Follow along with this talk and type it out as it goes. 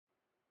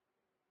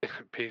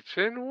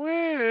Pizza and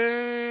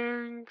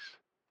wings.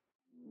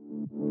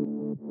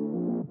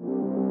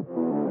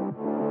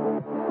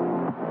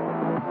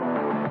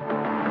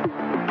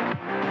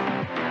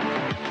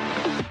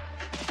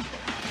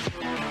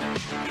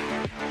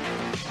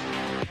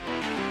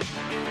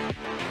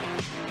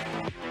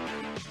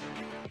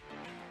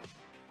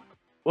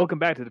 Welcome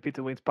back to the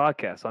Pizza Wings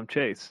podcast. I'm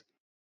Chase.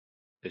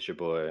 It's your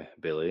boy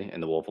Billy,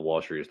 and The Wolf of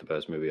Wall Street is the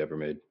best movie ever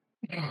made.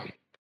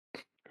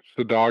 It's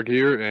the dog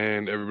here,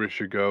 and everybody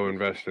should go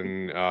invest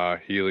in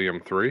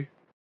helium-3.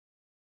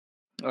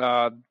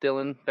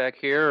 Dylan back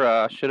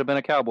here should have been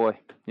a cowboy,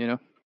 you know.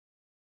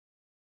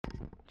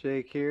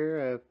 Jake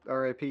here,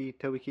 R.I.P.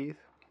 Toby Keith.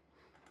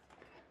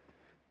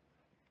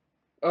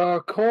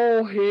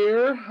 Cole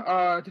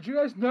here. Did you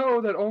guys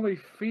know that only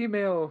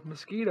female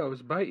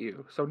mosquitoes bite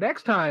you? So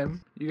next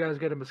time you guys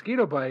get a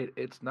mosquito bite,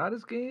 it's not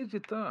as gay as you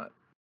thought.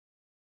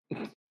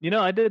 You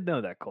know, I did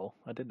know that, Cole.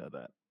 I did know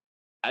that.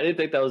 I didn't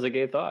think that was a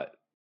gay thought.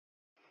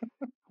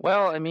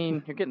 Well, I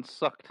mean, you're getting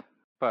sucked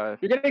by.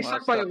 You're getting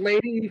sucked by a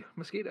lady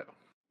mosquito.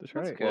 That's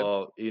right. good.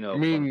 Well, you know,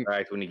 fun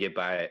fact, when you get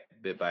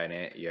bit by an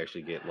ant, you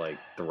actually get like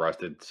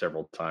thrusted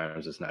several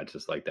times. It's not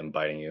just like them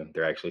biting you;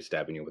 they're actually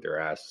stabbing you with their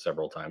ass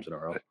several times in a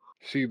row.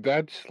 See,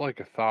 that's like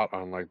a thought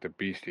on like the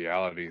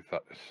bestiality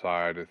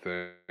side of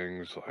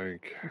things.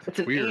 Like, It's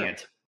an weird.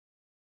 ant.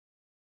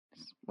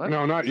 What?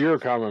 No, not your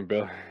comment,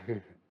 Bill.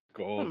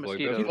 Goals like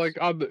Mosquitoes. that's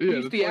like on the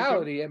that's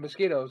Bestiality and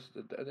mosquitoes,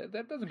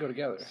 that doesn't go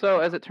together. So,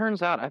 as it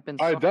turns out, I've been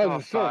Like, sucked it does. off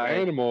It's still by.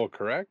 an animal,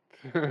 correct?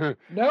 No,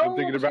 I'm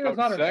thinking mosquito's about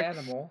not sex.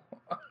 an animal.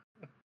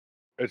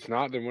 It's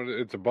not. Then what?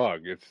 It's a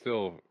bug. It's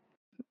still.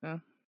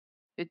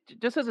 It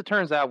just as it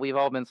turns out, we've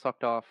all been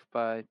sucked off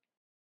by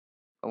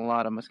a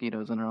lot of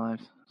mosquitoes in our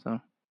lives. So,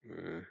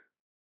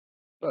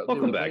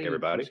 Welcome back,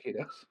 everybody.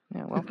 Mosquitoes.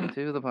 yeah, welcome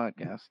to the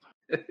podcast.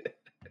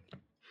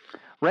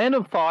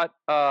 Random thought.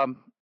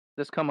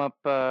 This come up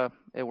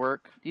at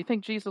work. Do you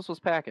think Jesus was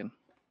packing?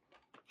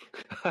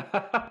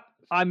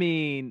 I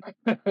mean,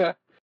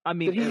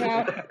 Did he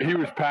have? He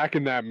was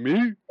packing that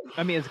meat.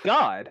 it's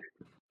God.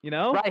 You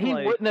know, Right, he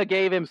Like, wouldn't have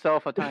gave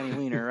himself a tiny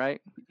wiener,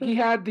 right? He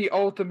had the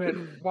ultimate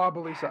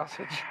wobbly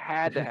sausage.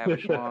 Had to have a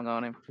schlong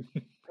on him.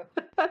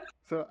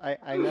 So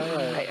I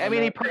know. I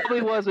mean, he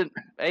probably wasn't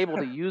able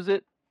to use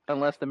it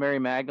unless the Mary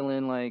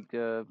Magdalene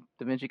Da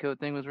Vinci Code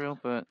thing was real.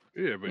 But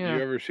Yeah, but Yeah.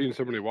 you ever seen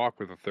somebody walk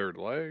with a third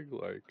leg?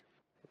 Like,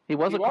 he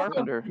was He a walked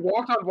on- carpenter. He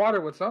walked on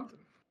water with something.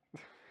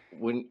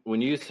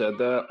 When you said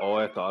that, all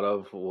I thought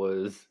of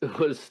was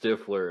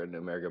Stifler in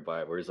American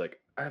Pie, where he's like,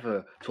 "I have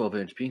a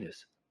 12-inch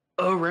penis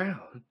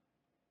around."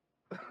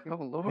 Oh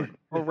Lord!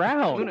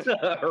 around.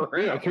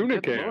 yeah, tuna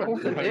Good can.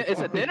 Lord.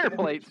 It's a dinner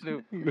plate,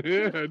 Snoop.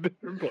 Yeah,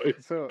 dinner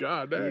plate. So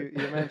God, you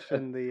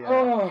mentioned the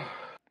Oh,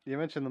 you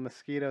mentioned the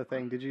mosquito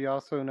thing. Did you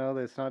also know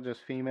that it's not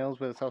just females,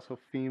 but it's also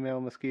female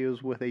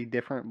mosquitoes with a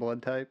different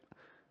blood type?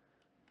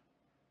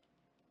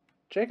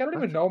 Jake, I don't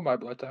even know my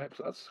blood type,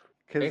 so that's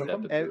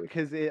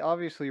Because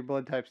obviously your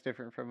blood type's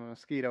different from a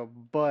mosquito,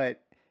 but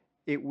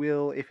it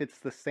will if it's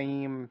the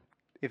same.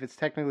 If it's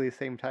technically the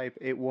same type,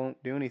 it won't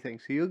do anything.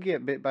 So you'll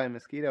get bit by a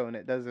mosquito and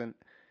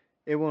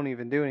it won't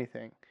even do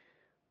anything.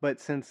 But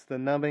since the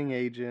numbing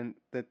agent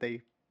that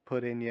they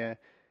put in you,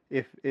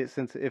 if it's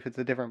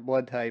a different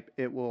blood type,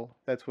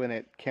 that's when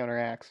it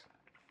counteracts.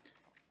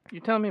 You're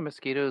telling me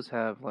mosquitoes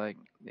have like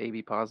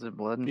AB positive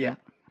blood? And Yeah. shit?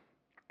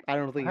 I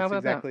don't think How it's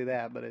about that? exactly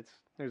that, but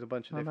there's a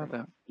bunch of How about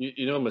different. that?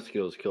 You know,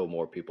 mosquitoes kill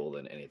more people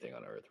than anything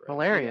on Earth, right?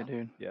 Malaria,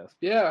 dude. Yes.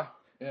 yeah.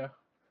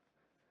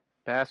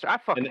 Bastard. I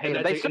fucking hate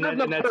it. They serve no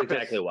and that's purpose.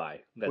 exactly why.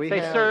 We They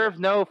have- serve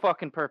no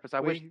fucking purpose. I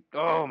wish. we-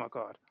 Oh my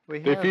god. We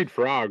They have- feed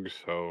frogs,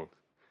 so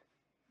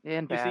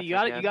And You bats, see, you I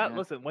got guess, you got yeah.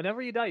 listen.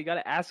 Whenever you die, you got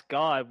to ask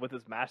God with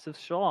his massive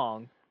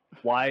schlong.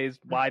 Why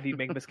did he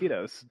make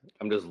mosquitoes?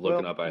 I'm just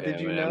looking Well, up at did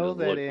him, you and know I'm just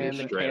that looking in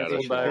straight out of Kansas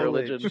his by soul.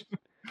 religion.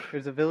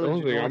 There's a village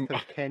Only north I'm-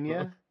 of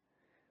Kenya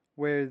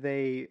where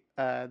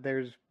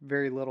there's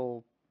very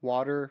little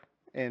water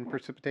and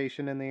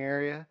precipitation in the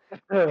area,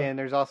 and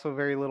there's also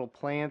very little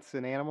plants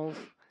and animals.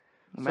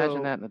 Imagine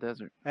So- that in the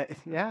desert.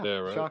 Yeah, Yeah,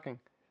 right. shocking.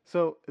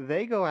 So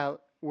they go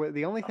out.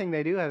 The only thing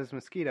they do have is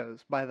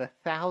mosquitoes by the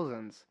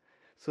thousands.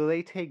 So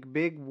they take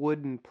big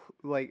wooden,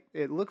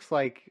 it looks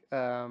like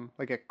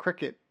a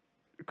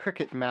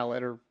cricket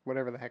mallet or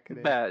whatever the heck it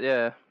is, Bat,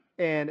 yeah.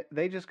 and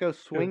they just go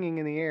swinging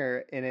in the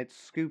air, and it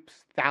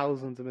scoops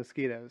thousands of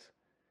mosquitoes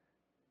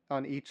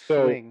on each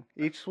So- swing.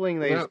 Each swing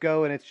they Yeah. just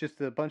go, and it's just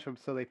a bunch of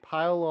them. So they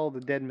pile all the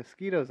dead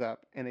mosquitoes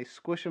up, and they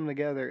squish them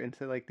together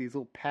into like these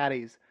little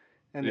patties.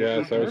 And they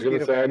yes, eat I was gonna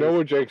mosquito say I know patties.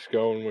 where Jake's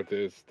going with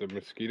this. The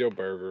mosquito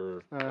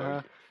burger.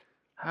 Uh-huh.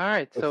 All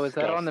right, so is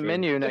that on the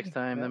Disgusting. menu next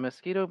time? Yeah. The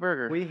mosquito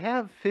burger. We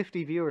have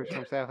 50 viewers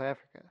from South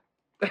Africa.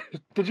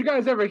 Did you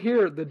guys ever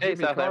hear the Hey,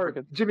 South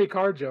Africa. Jimmy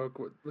Carr joke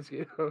with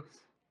mosquitoes?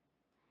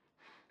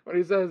 When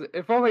he says,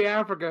 if only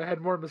Africa had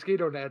more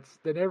mosquito nets,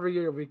 then every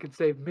year we could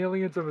save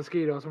millions of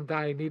mosquitoes from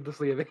dying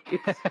needlessly of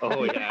AIDS.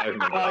 Oh yeah, I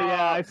remember. Oh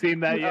yeah, I've seen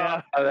that.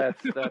 Yeah. Oh,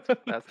 that's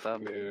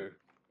tough. Yeah.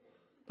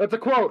 That's a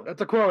quote.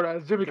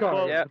 That's Jimmy Carr.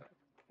 quote. Yeah.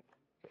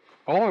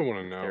 All I want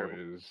to know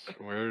Terrible. is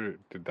where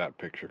did that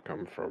picture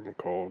come from,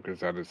 Cole? Because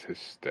that is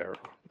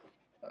hysterical.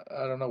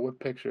 I don't know what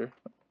picture.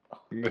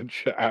 In the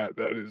chat,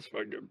 that is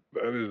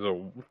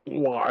a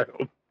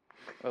wild.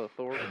 Oh,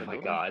 Thor. Oh my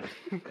god.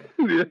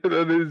 Yeah,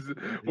 that is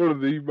one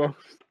of the most.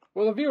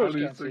 Well, the viewers How do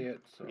you can't see think-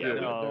 it, so Yeah,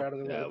 they're out of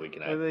the Yeah, loop. we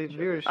can Well, add the each other.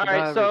 viewers All should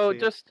right, not so ever see it.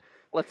 just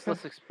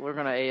we're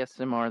gonna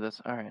ASMR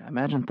this. All right,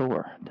 imagine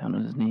Thor down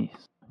on his knees.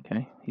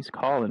 Okay, he's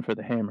calling for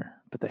the hammer,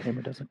 but the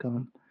hammer doesn't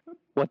come.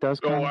 What does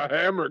come? Oh, a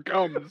hammer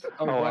comes.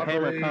 Oh, a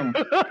hammer wobbly- comes.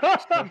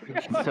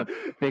 It's a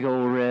big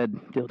old red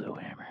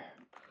dildo hammer.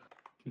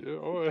 Yeah,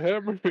 oh, a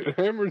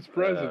hammer's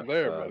present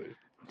there, fuck. buddy.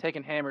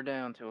 Taking hammer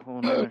down to a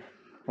whole nother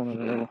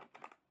level.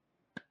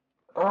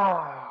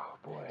 Oh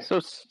boy.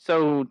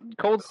 So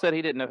Cold said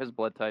he didn't know his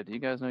blood type. Do you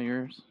guys know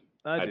yours?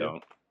 I do.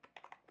 don't.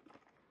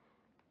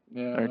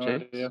 Yeah. Or no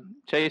Chase? idea.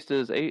 Chase,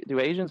 do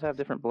Asians have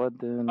different blood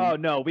than? Oh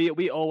no,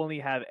 we only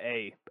have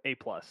A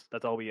plus.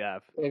 That's all we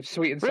have. They have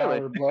sweet and Really?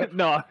 sour blood.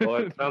 No. Well,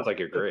 it sounds like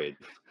you're great.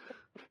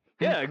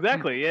 Yeah,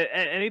 exactly.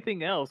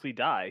 Anything else, we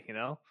die. You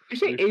know. You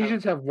say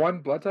Asians have one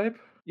blood type?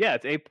 Yeah,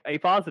 it's A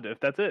positive.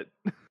 That's it.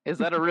 Is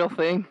that a real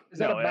thing? Is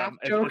that No, a math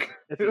it's- joke?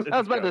 It's I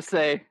was about to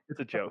say. It's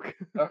a joke.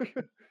 Okay.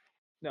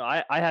 No,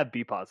 I have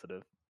B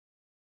positive.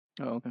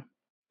 Oh, okay.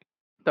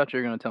 Thought you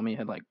were gonna tell me you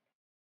had like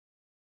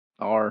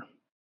R.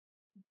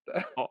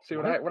 Oh, See,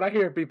 what? when I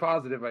hear be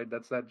positive,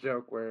 that's that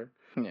joke where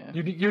Yeah.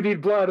 you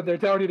need blood and they're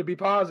telling you to be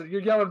positive.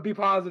 You're yelling be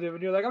positive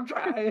and you're like, I'm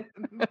trying.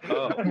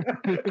 Oh.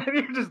 And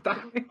you're just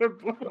dying of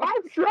blood.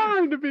 I'm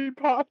trying to be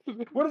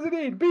positive. What does it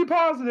mean? Be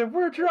positive.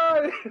 We're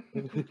trying.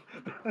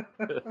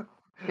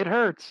 It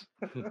hurts.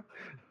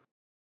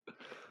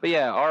 But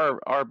yeah,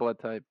 our blood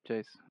type,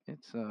 Chase.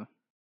 It's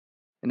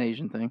an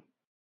Asian thing.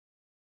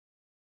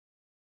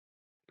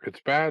 It's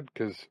bad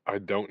because I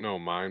don't know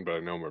mine, but I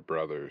know my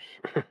brother's.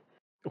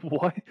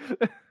 What?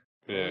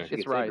 Yeah. You could It's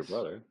save your rice.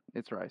 brother.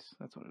 It's rice.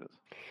 That's what it is.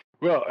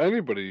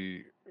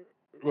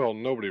 Well,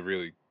 nobody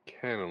really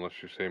can unless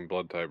you're same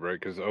blood type, right?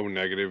 Because O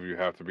negative, you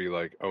have to be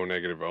like O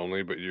negative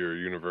only, but you're a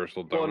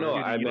universal Well, donor. no,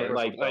 You're the I meant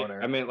universal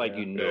donor. I meant like Yeah.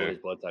 you know Yeah. his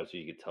blood type, so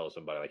you could tell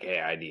somebody like, hey,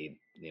 I need,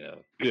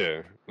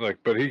 Yeah,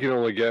 but he can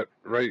only get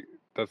right.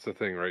 That's the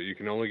thing, right? You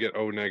can only get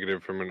O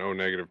negative from an O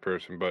negative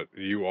person, but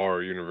you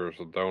are a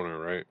universal donor,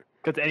 right?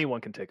 Because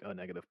anyone can take O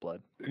negative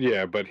blood.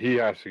 Yeah, but he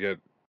has to get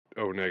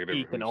O negative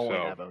He can himself. only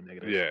have O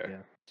negative. Yeah.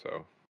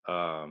 So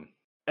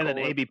And then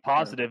Oh, AB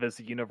positive is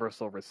a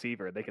universal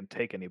receiver. They can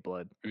take any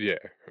blood, yeah.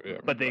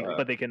 but I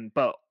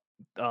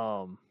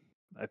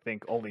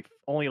think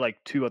only like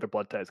 2 other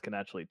blood types can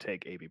actually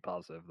take AB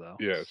positive though.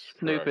 Yes.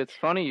 Snoop, correct. it's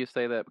funny you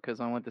say that because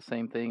I went the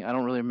same thing. I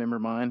don't really remember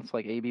mine. It's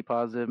like AB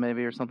positive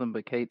maybe or something,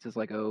 but Kate's is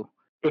like O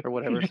or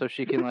whatever. So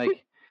she can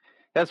like.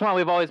 That's why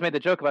we've always made the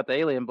joke about the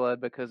alien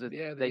blood because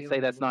Yeah, the they say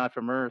alien that's blood. not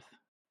from Earth,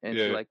 and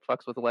she Yeah. like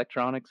fucks with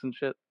electronics and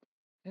shit.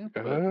 Yeah,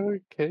 but-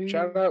 Okay.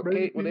 Shout out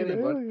Kate with maybe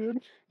alien blood. alien.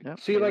 Yep,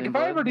 See, like alien if I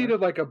blood, ever yeah. needed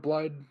like a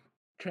blood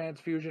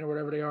transfusion or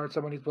whatever they are, and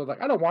someone needs blood,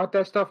 like I don't want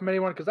that stuff from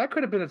anyone because that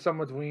could have been in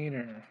someone's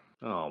wiener.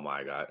 oh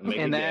my god,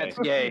 And that's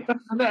gay. That's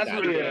That's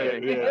really Yeah,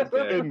 gay. yeah.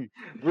 Yeah. And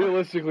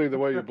realistically, the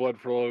way your blood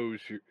flows,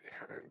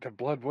 the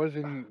blood was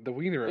in the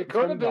wiener. It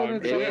could have been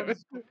in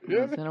sometimes.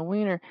 someone's. It's in a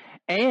wiener.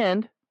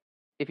 And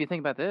if you think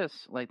about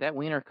this, like that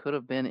wiener could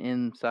have been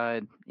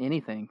inside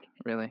anything,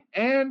 really.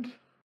 And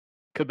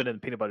Could have been in a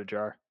peanut butter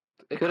jar.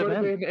 it Could have could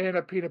have been. been in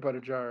a peanut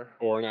butter jar.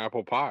 Or an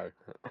apple pie.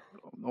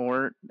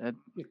 Or an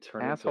You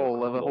turn into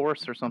asshole of a condom.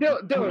 horse or something.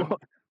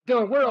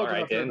 Dylan, we're All old right,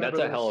 enough to then remember that's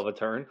a this. hell of a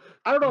turn.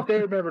 I don't know if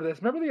they remember this.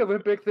 Remember the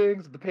Olympic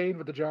things, the pain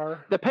with the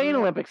jar? The Pain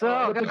Olympics.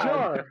 Oh, With the God.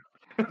 jar.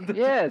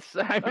 Yes,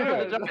 I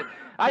remember the Yeah. jar.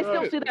 I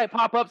still see that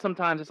pop up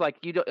sometimes. It's like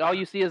all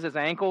you see is his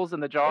ankles in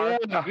the jar,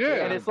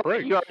 Yeah, and it's like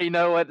breaks. you already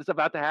know what's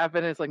about to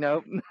happen. And it's like,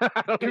 nope.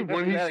 I don't Dude, need to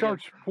when see he that again.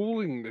 starts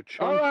pulling the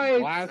chunks Alright.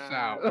 of glass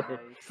out.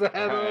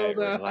 Settle Hey,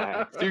 down.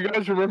 relax. Do you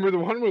guys remember the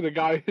one where the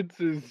guy hits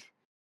his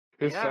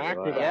Yeah. sack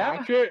with a Yeah.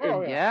 hatchet and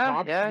Oh, yeah.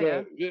 pops Yeah,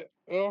 the...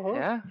 Uh-huh.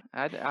 Yeah,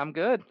 I'm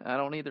good. I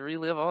don't need to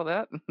relive all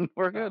that.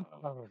 We're good.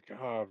 Oh,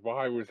 God.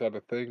 Why was that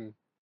a thing?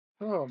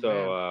 Oh,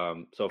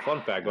 man. So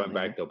fun fact, going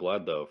man. back to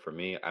blood though, for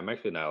me, I'm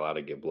actually not allowed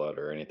to get blood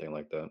or anything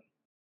like that.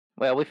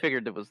 Well, we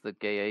figured it was the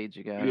gay age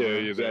you got. Yeah, huh?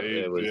 yeah, the Yep,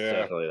 AIDS, it was yeah.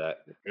 definitely that.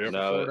 Yep.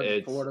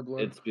 No, Florida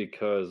blood. it's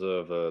because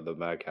of the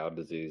mad cow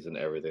disease and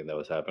everything that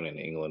was happening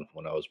in England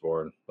when I was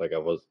born. Like I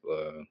was,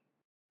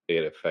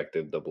 it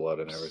affected the blood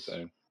and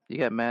everything. You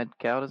got mad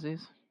cow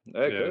disease?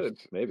 It Yeah, could,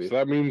 maybe. So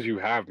that means you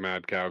have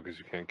mad cow because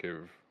you can't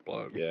give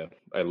blood. Yeah,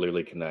 I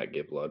literally cannot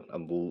get blood.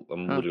 I'm Huh.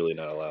 literally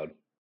not allowed.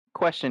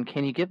 Question: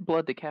 can you give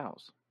blood to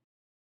cows?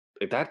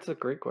 That's a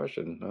great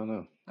question. I don't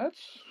know. That's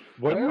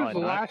When fair. was the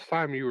not? last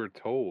time you were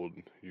told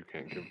you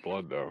can't give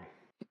blood, though?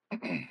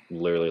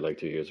 Literally like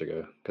 2 years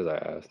ago because I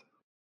asked.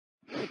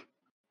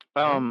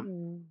 I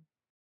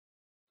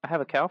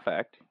have a cow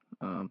fact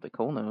that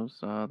Cole knows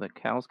that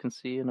cows can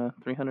see in a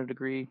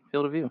 300-degree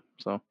field of view.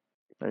 So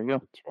there you go.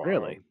 It's wild.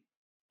 Really?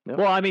 Yep.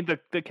 Well, I mean,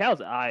 the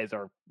cow's eyes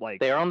are like.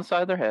 They are on the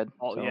side of their head.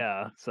 Oh so.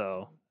 yeah.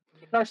 So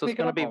Try So it's sneaking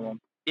gonna up be on one.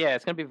 yeah,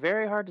 it's gonna be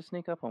very hard to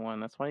sneak up on one.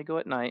 That's why you go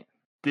at night.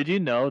 Did you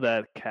know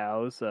that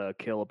cows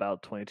kill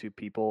about 22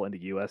 people in the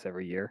U.S.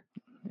 every year?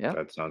 Yeah.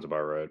 That sounds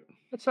about right.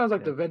 That sounds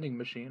like Yeah. the vending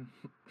machine.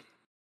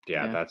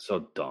 Yeah, Yeah. that's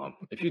so dumb.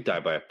 If you die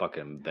by a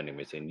fucking vending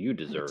machine, you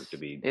deserve to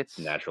be it's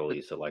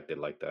naturally selected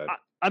like that.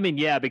 I mean,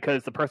 yeah,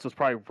 because the person was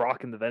probably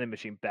rocking the vending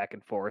machine back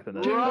and forth, and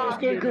then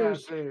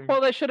Stickers.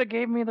 well, they should have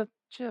gave me the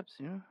chips,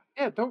 you know.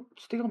 Yeah, don't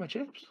steal my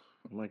chips.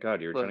 Oh my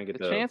god, you're Look, trying to get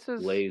the the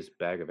chances- Lay's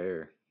bag of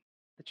air.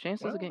 The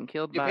chances Well, of getting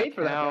killed You by a paid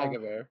for that bag cow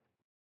of air.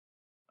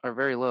 are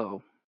very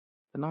low,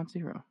 but not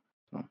zero.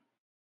 So, there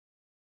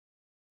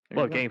you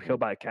What, go. getting killed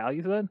by a cow?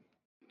 You said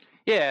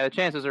Yeah, the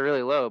chances are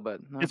really low,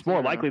 but not it's more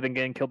zero. likely than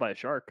getting killed by a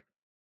shark.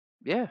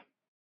 Yeah.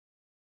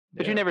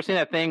 But Yeah. you never seen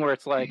that thing where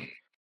it's like,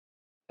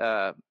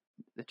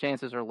 the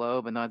chances are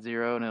low but not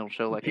zero, and it'll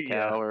show like a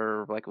Yeah. cow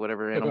or like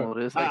whatever animal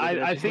it is. Like,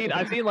 I've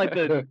seen like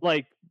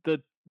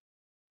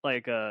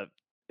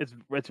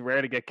it's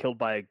rare to get killed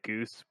by a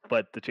goose,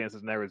 but the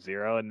chances never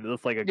zero. And it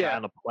looks like a guy Yeah.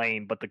 on a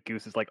plane, but the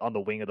goose is like on the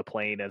wing of the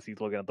plane as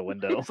he's looking out the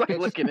window. It's like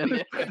looking in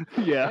it.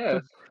 Yeah.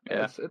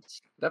 Yeah,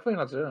 it's definitely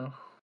not zero.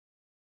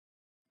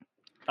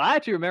 I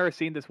actually remember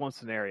seeing this one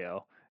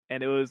scenario,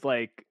 and it was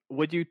like,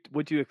 would you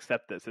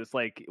accept this? It's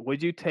like,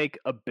 would you take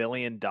 $1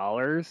 billion,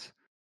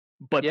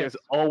 but Yes. there's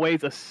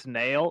always a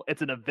snail?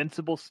 It's an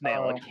invincible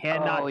snail. It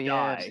cannot Oh yeah,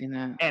 I've die. seen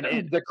that.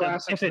 And The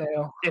classic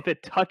snail. if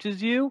it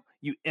touches you,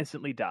 you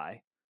instantly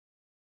die.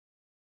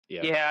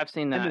 Yeah. Yeah, I've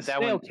seen And that. the That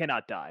snail one.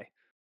 cannot die.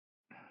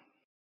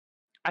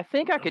 I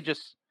think I could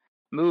just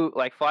move,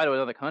 like fly to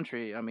another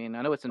country. I mean,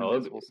 I know it's an Oh,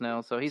 invincible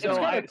snail, so he's It's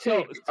gonna. gonna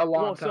take a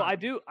long So I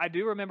time.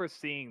 do remember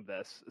seeing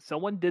this.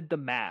 Someone did the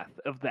math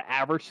of the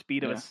average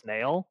speed of Yeah. a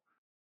snail,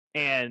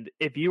 and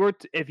if you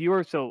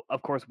were so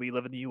of course we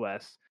live in the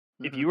U.S.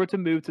 If Mhm. you were to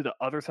move to the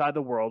other side of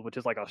the world, which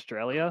is like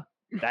Australia,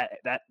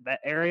 that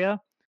area,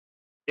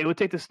 it would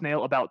take the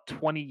snail about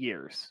 20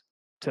 years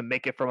to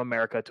make it from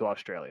America to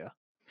Australia.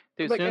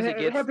 Dude, as Like, soon as it it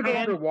gets, has to go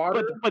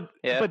underwater.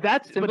 Yeah, but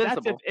that's it's if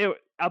invincible.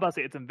 I'm about to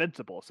say it's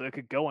invincible, so it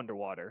could go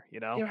underwater, you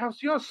know. You know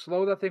how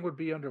slow that thing would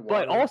be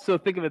underwater. But also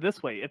think of it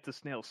this way: if the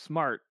snail's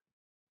smart,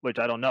 which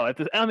I don't know, if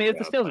the Yeah,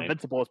 snail's fine.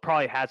 invincible, it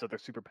probably has other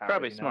superpowers.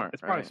 Probably you know? smart,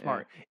 It's probably right, yeah.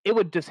 smart. It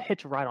would just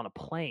hitch a ride on a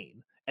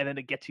plane, and then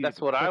it gets you. that's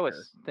even what I quicker.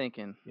 was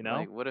thinking. You know?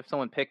 like, what if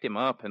someone picked him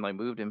up and like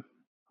moved him?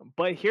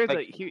 But here's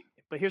Like,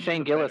 here's Shane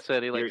the Gillis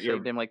said he like You're-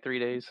 saved him like 3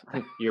 days.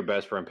 Your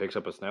best friend picks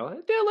up a snail. Hey,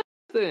 dude, look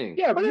at this thing.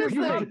 yeah, but Look at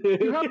you this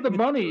thing. have the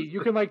money.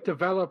 You can like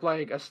develop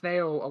like a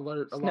snail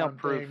alert Snail alarm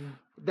proof. thing.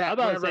 I'm That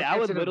about to whenever say it I gets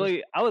would into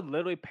the-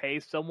 literally pay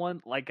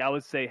someone, like I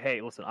would say,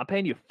 hey, listen, I'm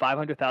paying you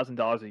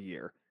 $500,000 a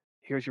year.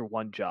 Here's your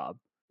one job.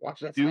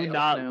 watch that. Do snail.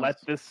 not snails. let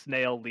this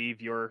snail leave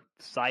your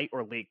site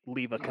or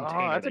leave a container.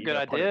 Oh, that's a that good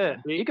you put it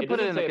idea. in. You could put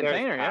it in doesn't a say there's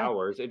container, yeah.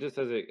 Powers. It just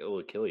says it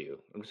will kill you.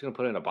 I'm just gonna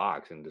put it in a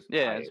box and just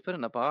Yeah, tie just it. put it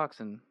in a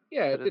box and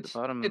Yeah, put it at the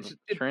bottom of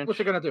the trench. what's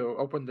it gonna do?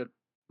 Open the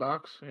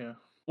box? Yeah.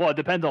 Well, it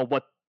depends on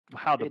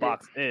how the It is-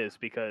 box is,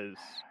 because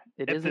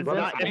It if is it's Bro,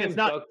 not- invincible. if it's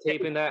not- duct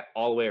taping that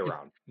all the way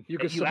around. You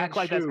you cement act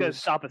like that's gonna shoes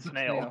stop a with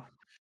snail.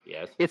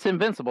 Yes. It's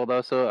invincible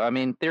though, so I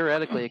mean,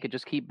 theoretically, it could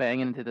just keep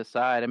banging into the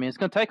side. I mean, it's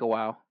gonna take a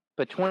while,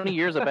 but 20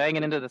 years of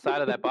banging into the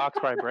side of that box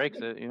probably breaks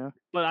it. You know?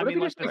 But I What if mean,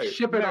 you like just like, the,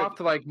 ship it off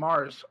to like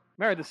Mars?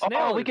 Mary, the snail.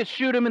 Oh, we could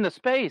shoot him into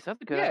space.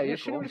 That's a good. Yeah, idea, you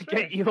shoot him Cole.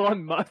 into get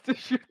Elon Musk to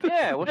shoot. The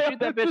Yeah, we'll snail shoot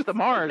that into bitch to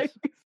Mars.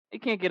 space. He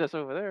can't get us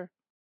over there.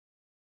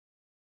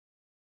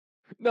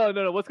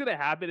 No. What's gonna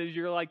happen is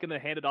you're like gonna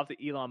hand it off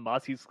to Elon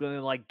Musk. He's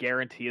gonna like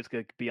guarantee it's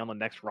gonna be on the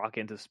next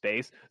rocket into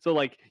space. So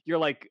like you're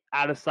like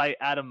out of sight,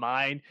 out of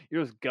mind.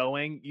 You're just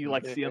going. You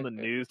like see on the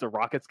news the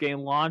rocket's getting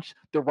launched.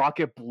 The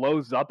rocket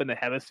blows up in the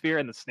hemisphere,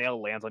 and the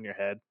snail lands on your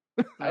head.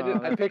 I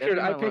that'd be pictured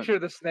my luck. pictured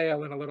the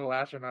snail in a little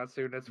astronaut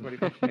suit. That's what he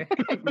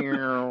pictured.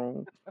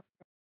 Meow.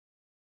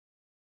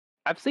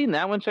 I've seen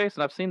that one, Chase,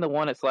 and I've seen the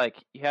one. It's like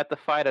you have to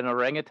fight an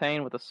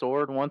orangutan with a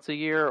sword once a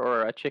year,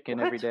 or a chicken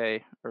every What?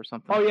 day, or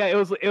something. Oh yeah, it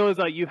was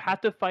like you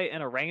have to fight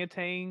an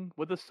orangutan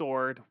with a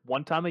sword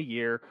one time a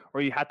year,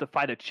 or you have to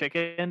fight a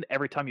chicken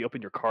every time you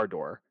open your car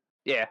door.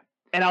 Yeah,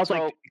 And I was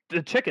So- like,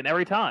 the chicken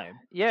every time.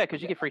 yeah,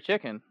 because you get free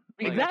chicken.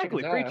 Like,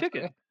 Exactly, chicken's free ass.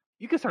 chicken.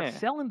 You can start Yeah.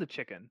 selling the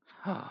chicken.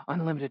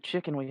 Unlimited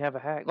chicken when you have a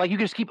hack. Like you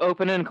can just keep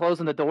opening and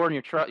closing the door, and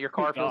your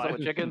car fills up God.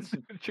 with chickens.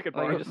 Chicken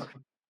Like, you bars. just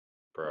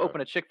Bro.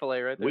 open a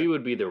Chick-fil-A right there. We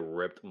would be the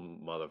ripped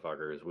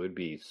motherfuckers. We'd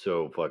be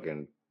so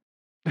fucking.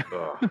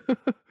 Ugh.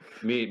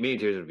 me and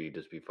Tears would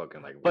just be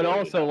fucking like. But rolling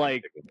also, down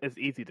like, chicken. it's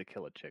easy to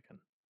kill a chicken.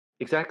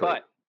 exactly.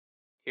 But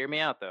hear me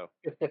out though.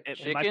 It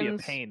might be a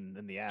Chickens- pain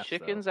in the ass.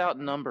 Chickens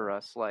outnumber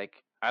us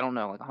like I don't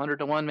know, like 100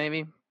 to 1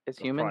 maybe as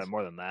though. humans. Probably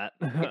more than that.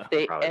 If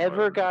they Probably more ever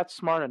than that. got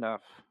smart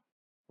enough,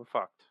 we're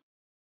fucked.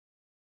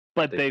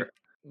 but They they, tur-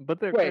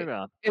 they're Wait.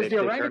 not. Is They the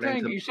turn orangutan?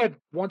 into- You said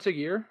once a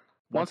year.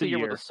 Once a year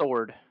with a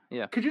sword.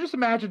 Yeah. Could you just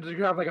imagine that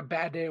you have like a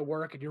bad day at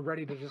work and you're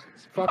ready to just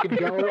fucking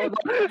go? You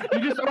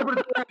just open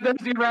the door, there's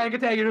the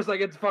orangutan. You're just like,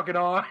 it's fucking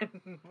on.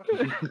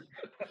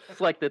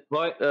 It's like the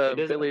But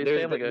Billy's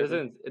there's- Family Guy.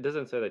 it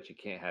doesn't say that you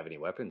can't have any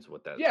weapons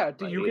with that. Yeah.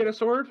 Do you get a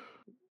sword?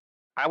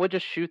 I would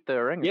just shoot the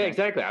orangutan. Yeah,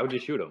 exactly. I would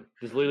just shoot him.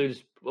 Just literally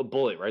just a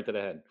bullet right to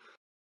the head.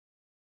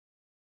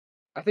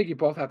 I think you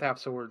both have to have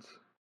swords.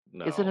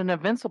 No. Is it an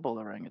invincible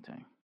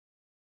orangutan?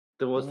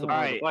 Then what's the point of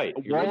the Alright, fight?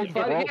 wolves- You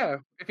fight, yeah,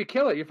 if you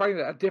kill it, you're fighting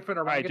a different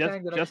All right,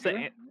 orangutan the next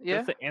year.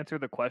 just to answer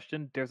the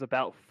question, there's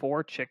about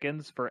 4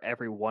 chickens for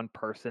every 1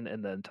 person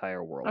in the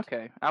entire world.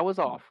 Okay, I was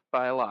off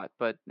by a lot,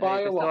 but By hey, a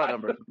they still lot.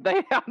 outnumber us.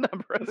 They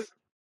outnumber us.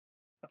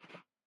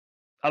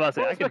 I'm about to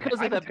say, Well, I it's can, because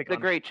I of can take the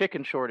on- great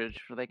chicken shortage.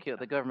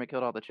 The government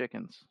killed all the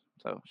chickens.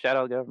 So shout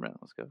out government.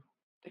 Let's go.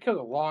 They killed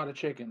a lot of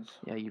chickens.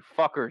 Yeah, you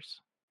fuckers.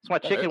 That's why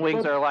That's chicken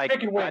wings good. are like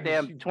Chicken wings,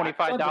 goddamn you $25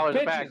 sons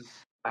of a bag. bitches.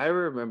 I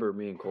remember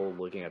me and Cole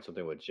looking at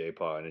something with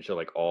J-Paw, and it showed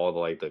like all the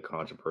like the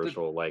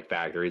controversial like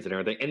factories and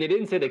everything, and they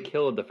didn't say they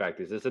killed the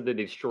factories. They said they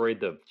destroyed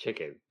the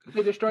chicken.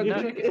 They destroyed the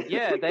No, chicken.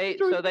 yeah, they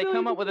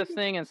come up with this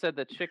thing and said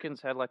the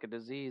chickens had like a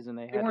disease and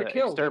they They had weren't to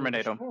killed.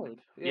 exterminate they were them.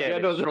 destroyed. Yeah, Yeah,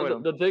 they no. destroyed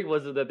 'em. The thing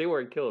was that they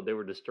weren't killed; they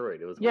were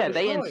destroyed. It was Yeah, weird.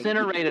 they destroyed.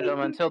 incinerated them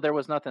until there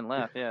was nothing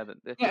left. Yeah,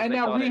 Yeah, and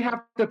now we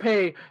have to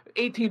pay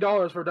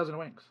 $18 for a dozen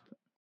wings.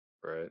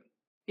 right.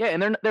 Yeah,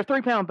 and they're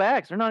 3-pound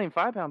bags. They're not even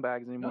 5-pound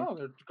bags anymore. No,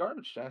 they're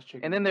garbage ass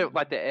chicken. And then they're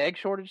like the egg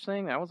shortage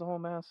thing. That was a whole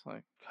mess.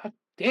 Like God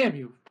damn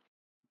you,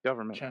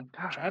 government.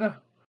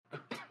 China.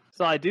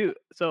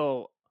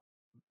 So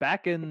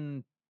back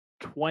in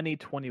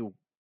 2022,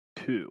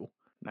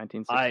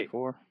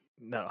 1964.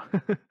 no,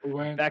 We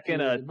went back in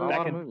to a the A lot back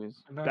of in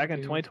movies. back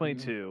in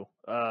 2022,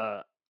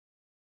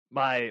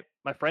 my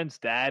friend's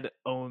dad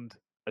owned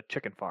a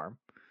chicken farm,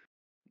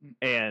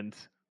 and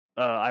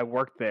I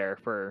worked there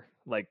for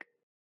like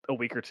a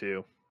week or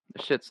two.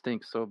 The shit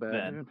stinks so bad,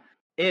 Man.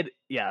 dude.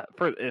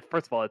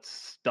 First of all, it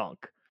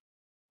stunk,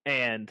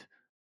 and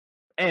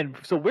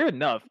so weird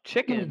enough,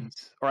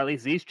 chickens, or at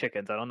least these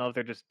chickens, I don't know if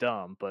they're just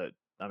dumb, but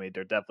I mean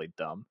they're definitely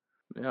dumb.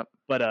 Yep.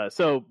 But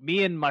so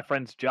me and my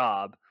friend's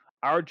job,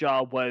 our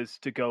job was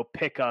to go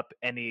pick up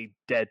any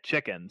dead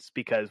chickens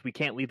because we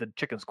can't leave the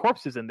chickens'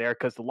 corpses in there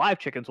because the live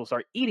chickens will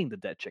start eating the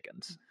dead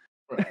chickens.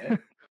 Right.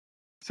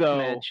 So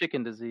Mad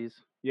chicken disease.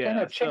 Can't yeah,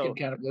 have chicken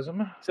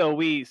cannibalism.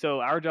 so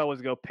our job was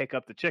to go pick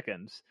up the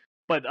chickens,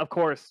 but of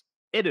course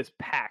it is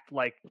packed.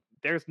 Like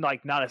there's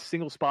like not a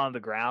single spot on the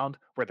ground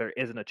where there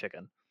isn't a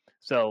chicken.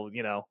 So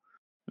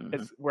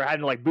Mhm. we're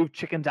having to like move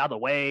chickens out of the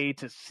way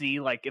to see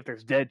like if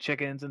there's dead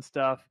chickens and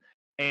stuff.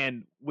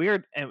 And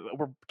we're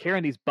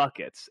carrying these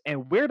buckets,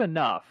 and weird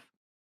enough,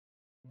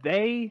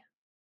 they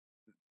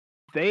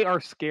are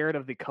scared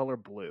of the color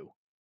blue.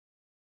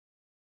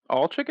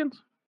 All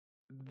chickens?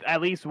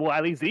 At least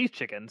these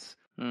chickens,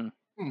 Hmm.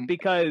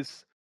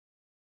 because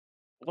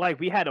like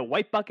we had a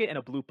white bucket and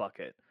a blue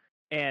bucket,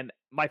 and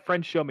my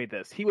friend showed me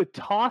this. He would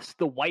toss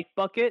the white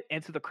bucket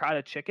into the crowd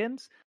of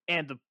chickens,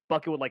 and the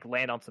bucket would like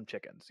land on some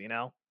chickens,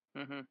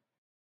 Mm-hmm.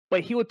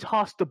 But he would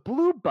toss the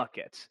blue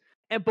bucket,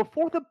 and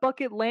before the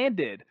bucket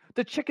landed,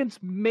 the chickens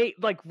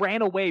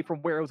ran away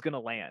from where it was gonna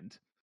land.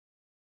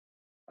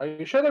 Are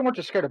you sure they weren't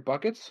just scared of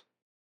buckets?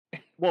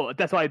 Well,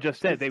 that's what I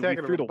just said. He's We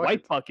talking threw the about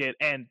white buckets. bucket,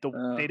 and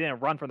they didn't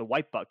run from the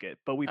white bucket,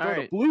 but we threw the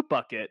Alright. blue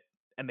bucket,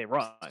 and they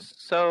run.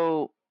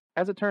 So,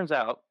 as it turns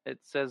out, it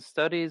says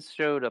studies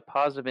showed a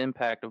positive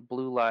impact of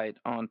blue light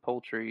on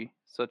poultry,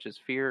 such as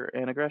fear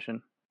and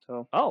aggression.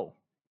 So, Oh,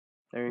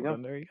 there you well, go.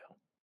 then there you go.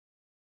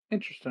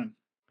 Interesting.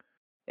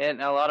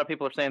 And a lot of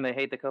people are saying they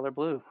hate the color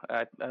blue.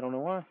 I don't know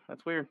why.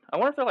 That's weird. I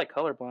wonder if they're like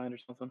colorblind or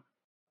something.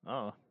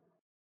 Oh,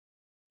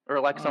 Or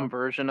like Oh. some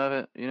version of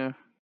it,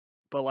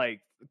 but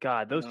like,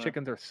 God, those No.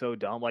 chickens are so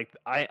dumb. Like,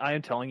 I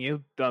am telling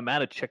you, the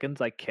amount of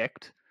chickens I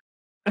kicked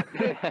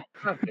to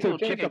Little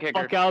get chicken the kicker.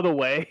 fuck out of the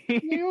way.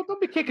 You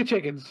don't be kicking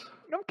chickens.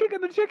 I'm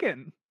kicking the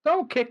chicken.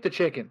 Don't kick the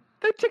chicken.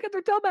 The chickens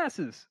are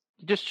dumbasses.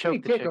 You just You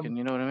choke the kick 'em. chicken,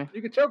 you know what I mean?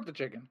 You can choke the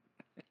chicken.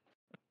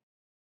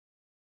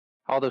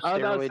 All those I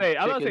was steroid about to say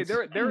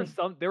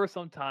chickens. there were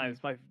some times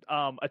my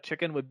a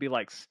chicken would be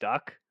like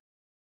stuck,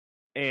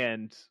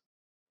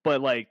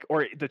 but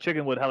the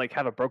chicken would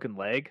have a broken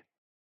leg,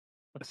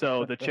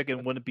 so the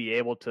chicken wouldn't be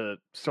able to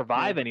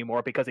survive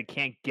anymore because it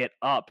can't get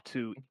up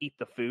to eat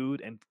the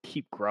food and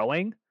keep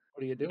growing.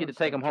 What are you doing? get to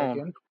take 'em home.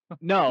 chicken?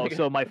 No,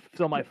 so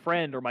my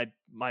friend or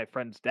my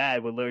friend's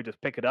dad would literally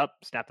just pick it up,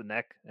 snap the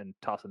neck, and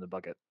toss it in the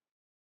bucket.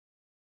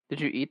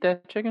 Did you eat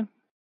that chicken?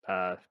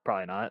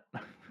 Probably not.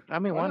 I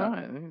mean, why Why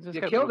not? not? It's just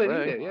You got a killed it, blue eat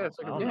leg. it. Yeah, it's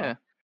like I a don't know.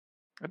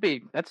 Yeah.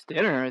 That's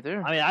dinner right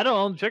there. I mean, I don't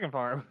own a chicken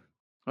farm.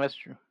 That's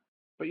true.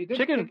 But you did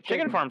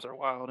Chicken farms are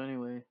wild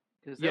anyway.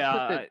 'Cause they'll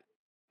Yeah, put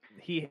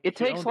he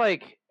takes owned,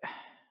 like.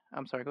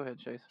 I'm sorry. Go ahead,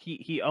 Chase.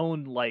 he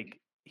owned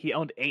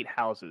 8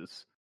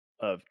 houses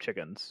of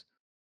chickens,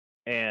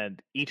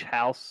 and each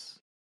house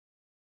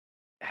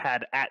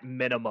had at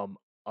minimum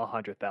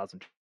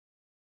 100,000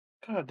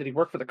 God, did he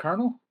work for the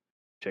colonel?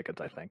 chickens,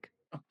 I think.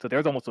 So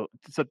there's almost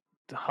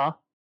huh?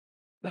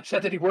 I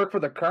said, did he work for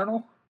the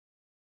colonel?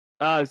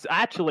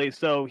 Actually,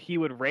 so he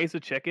would raise the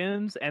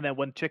chickens, and then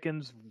when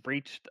chickens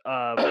reached,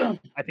 I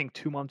think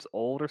 2 months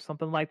old or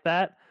something like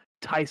that,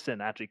 Tyson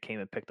actually came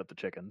and picked up the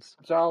chickens.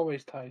 It's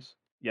always Tice.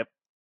 Yep.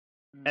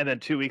 And then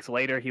 2 weeks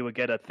later, he would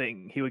get a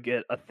thing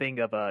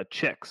of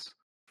chicks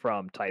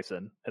from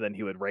Tyson, and then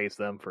he would raise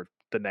them for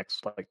the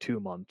next 2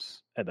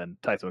 months, and then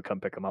Tyson would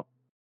come pick them up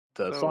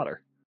to So-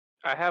 slaughter.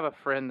 I have a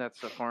friend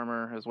that's a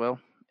farmer as well,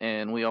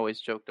 and we always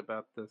joked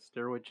about the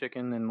steroid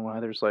chicken and why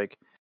there's like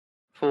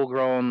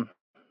full-grown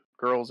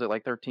girls at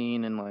like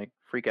 13 and like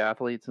freak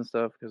athletes and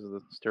stuff because of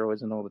the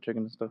steroids and all the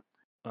chicken and stuff.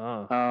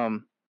 Oh.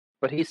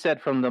 But he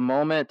said from the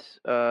moment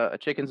a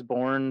chicken's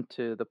born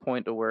to the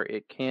point to where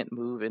it can't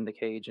move in the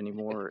cage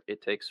anymore,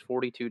 it takes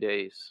 42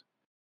 days.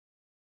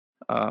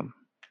 And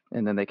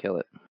then they kill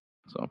it.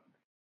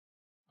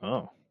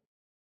 Oh.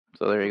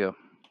 So there you go.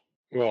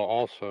 Well,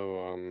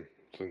 also,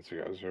 since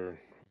you guys are on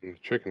the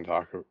chicken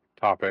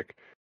topic,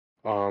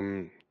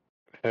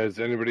 has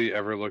anybody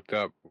ever looked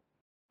up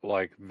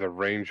like the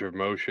range of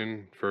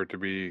motion for it to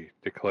be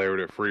declared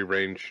a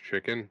free-range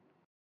chicken?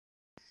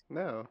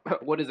 No.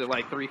 What is it,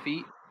 like 3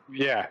 feet?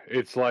 Yeah,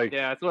 it's like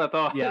Yeah, that's what I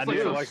thought. Yeah, It's I knew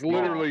yeah, so like small.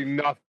 literally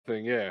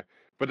nothing. Yeah,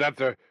 but that's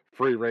a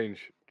free-range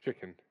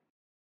chicken.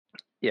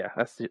 Yeah,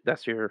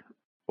 that's your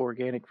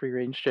organic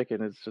free-range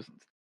chicken. It's just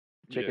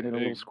chicken Yeah, in a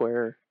little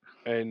square.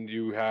 And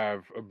you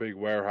have a big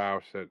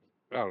warehouse that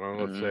I don't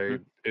know. Let's say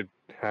Mhm. it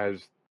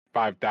has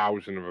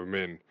 5,000 of them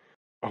in.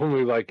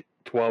 Only like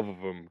 12 of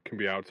them can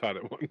be outside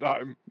at one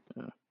time.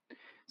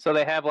 So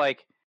they have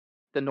like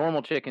the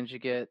normal chickens you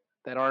get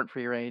that aren't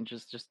free range,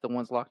 is just the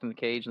ones locked in the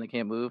cage and they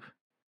can't move,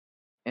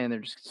 and they're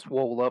just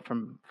swole up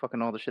from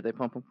fucking all the shit they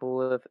pump them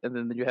full of. And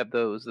then you have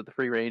those at the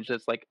free range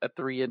that's like a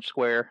 3-inch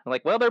square.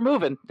 Like, well, they're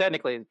moving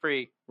technically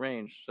free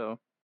range, so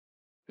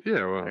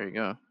Yeah, well, there you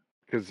go.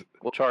 because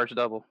We'll charge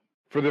double.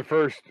 for the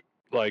first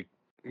like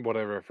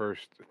whatever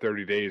first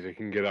 30 days, it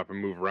can get up and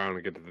move around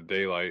and get to the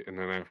daylight, and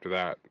then after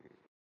that,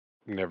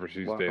 never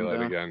sees Lock 'em daylight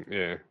down. again.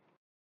 Yeah.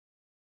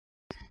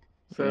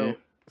 So, Yeah,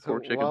 so poor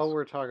chickens. while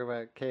we're talking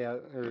about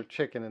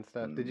chicken and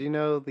stuff, did you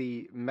know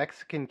the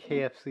Mexican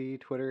KFC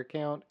Twitter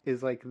account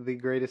is like the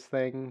greatest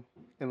thing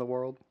in the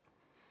world?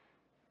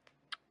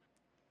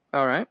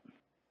 All right.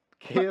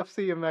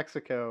 KFC in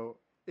Mexico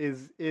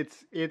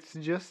it's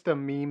just a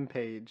meme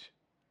page.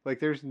 Like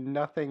there's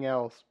nothing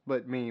else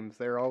but memes.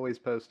 They're always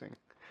posting.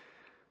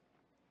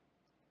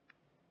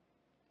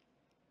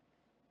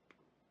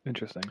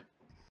 Interesting.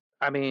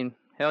 I mean,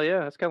 hell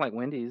yeah, it's kind of like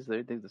Wendy's.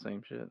 They do the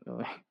same shit.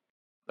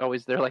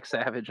 They're like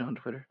savage on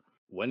Twitter.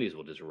 Wendy's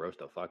will just roast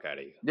the fuck out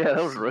of you. Yeah,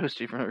 they'll roast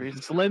you for no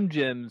reason. Slim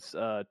Jim's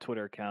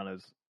Twitter account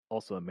is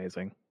also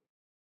amazing.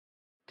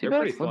 Too They're bad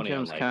pretty Slim funny on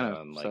Jims like, kind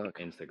of like suck.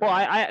 Instagram. Well,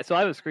 I so I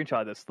have a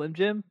screenshot of this. Slim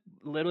Jim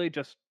literally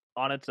just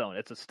on its own.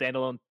 It's a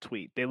standalone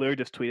tweet. They literally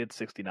just tweeted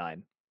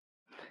 69.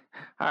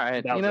 All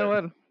right, That you was know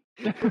it. what?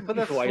 But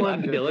that's Why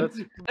Slim not, Jim.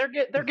 Dylan?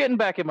 They're getting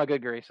back in my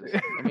good graces.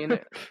 I mean,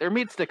 their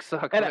meat sticks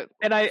suck. And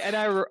but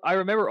I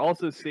remember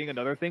also seeing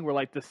another thing where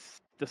like the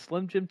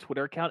Slim Jim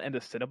Twitter account and the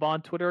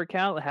Cinnabon Twitter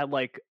account had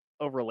like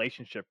a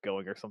relationship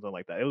going or something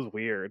like that. It was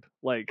weird.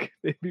 Like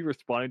they'd be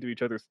responding to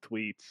each other's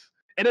tweets,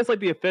 and it's like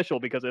the official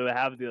because it would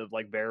have the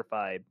like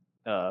verified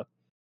on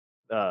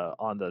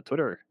the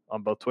Twitter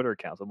on both Twitter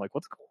accounts. I'm like,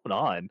 what's going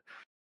on?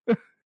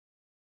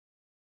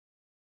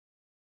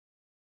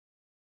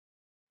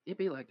 It'd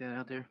be like that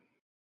out there.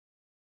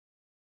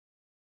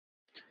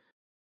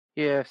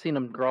 Yeah, I've seen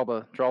them draw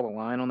the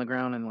line on the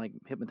ground and like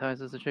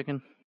hypnotizes the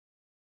chicken.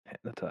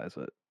 Hypnotize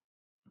it.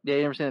 Yeah,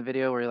 you ever seen that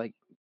video where like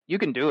you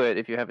can do it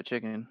if you have a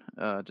chicken.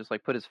 Just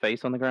like put his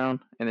face on the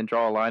ground and then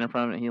draw a line in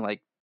front of it, and he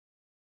like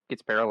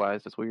gets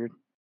paralyzed. It's weird.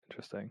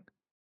 Interesting.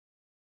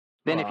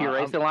 Then Well, if you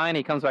erase the line,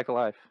 he comes back to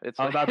life. It's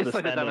I'm about, it's to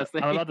like the send dumbest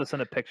thing. I'm about to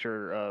send a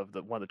picture of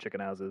one of the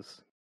chicken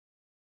houses.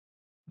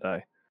 Oh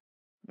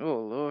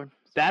Lord.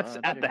 That's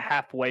at chicken. the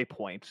halfway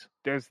point.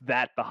 There's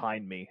that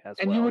behind me as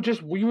And well. you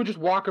would just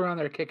walk around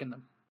there kicking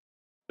them.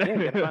 Yeah,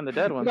 you gotta find the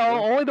dead ones. No,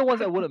 dude. only the ones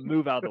that wouldn't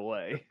move out of the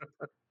way.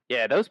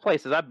 Yeah, those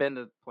places. I've been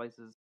to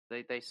places.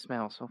 They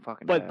smell so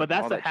fucking bad. But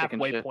that's All the that chicken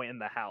halfway shit. point in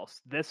the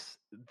house. This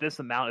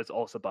amount is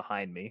also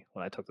behind me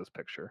when I took this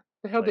picture.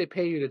 The hell Like- they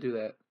pay you to do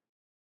that?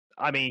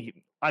 I mean,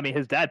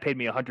 his dad paid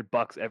me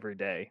 $100 every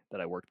day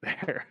that I worked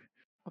there.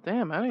 Oh,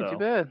 damn, that ain't So, too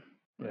bad.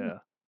 Yeah.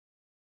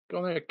 Go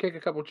in there and kick a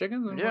couple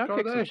chickens and Yeah, work I'll all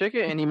kick day. some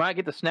chicken, and you might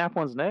get to snap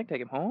one's neck,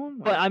 take him home.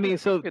 But I mean,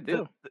 so good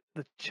deal.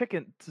 the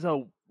chicken.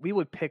 So we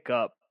would pick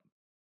up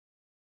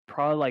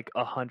probably like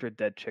 100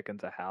 dead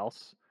chickens a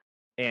house,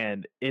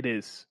 and it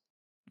is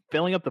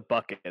filling up the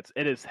buckets.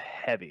 It is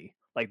heavy.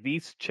 Like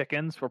these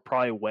chickens were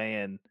probably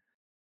weighing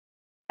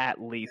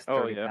at least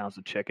 30 pounds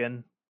of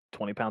chicken,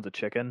 20 pounds of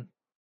chicken.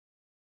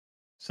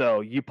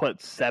 So you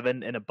put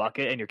 7 in a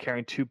bucket, and you're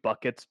carrying 2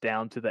 buckets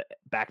down to the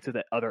back to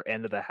the other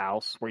end of the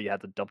house where you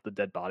have to dump the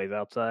dead bodies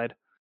outside.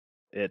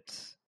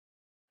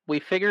 We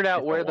figured out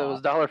It's a where lot.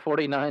 those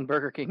 $1.49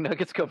 Burger King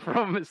nuggets come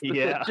from. It's the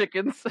Yeah.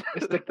 chickens.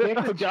 It's the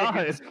Oh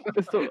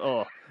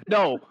God!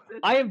 No,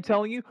 I am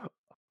telling you,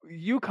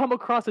 you come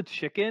across a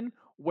chicken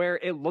where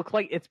it looks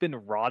like it's been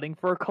rotting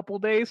for a couple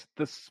days.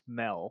 The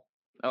smell.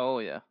 Oh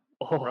yeah,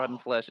 Oh, rotten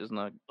flesh is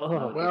not. Oh.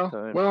 not a good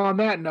time. Well. On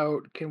that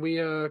note, can we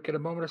get a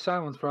moment of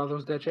silence for all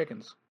those dead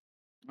chickens?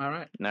 All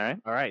right. All right,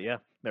 all right, yeah,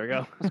 there we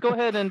go. let's go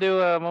ahead and do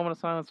a moment of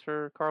silence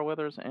for Carl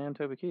Weathers and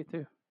Toby Keith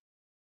too.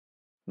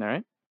 All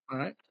right. All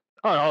right.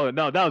 Oh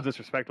no, that was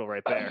disrespectful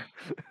right there.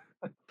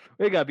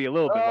 We gotta be a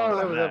little bit Oh, longer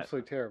that than was that.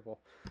 absolutely terrible.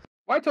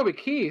 Why Toby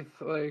Keith?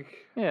 Like,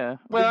 Yeah.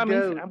 Well, I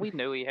mean, goat. we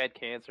knew he had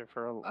cancer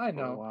for a I for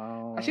know. a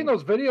while. I seen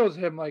those videos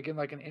of him like in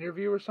like an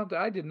interview or something.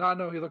 I did not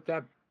know he looked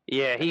that.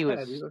 Yeah, he bad.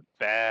 was He looked-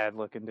 bad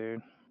looking,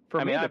 dude. For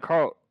I me, mean, the I-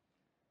 Carl.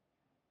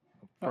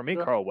 Oh, For me,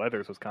 go- Carl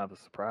Weathers was kind of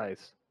a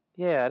surprise.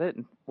 Yeah, I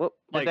didn't. What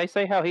did Like- they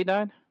say? How he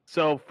died?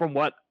 So from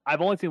what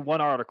I've only seen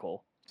one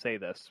article say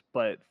this,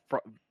 but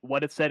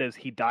what it said is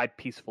he died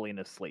peacefully in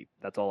his sleep.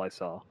 That's all I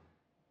saw.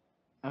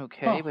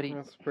 Okay, Huh. but he.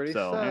 That's pretty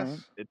So-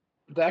 sus.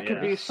 That could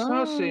Yeah. be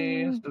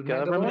sussy. It's the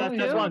Government That's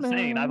Mandalorian. what I'm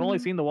saying. I've only him.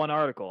 seen the one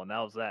article, and that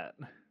was that.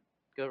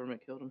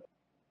 Government killed him.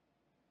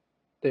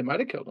 They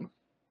might have killed him.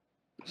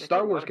 They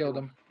Star killed a Wars lot of killed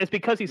people. him. It's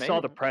because he saw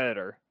the Maybe.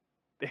 Predator.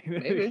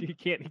 Maybe. he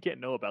can't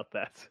know about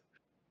that.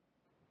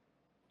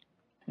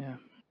 Yeah,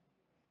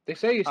 They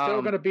say he's still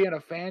Um, going to be in a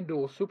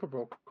FanDuel Super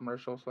Bowl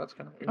commercial, so that's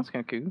kind of weird. that's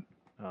kind of cool.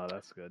 Oh,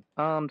 that's good.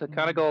 To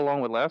kind of go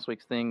along with last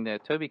week's thing,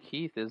 that Toby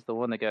Keith is the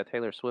one that got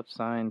Taylor Swift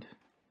signed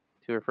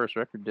to her first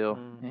record deal,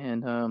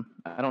 and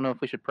I don't know if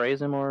we should praise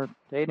him or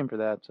hate him for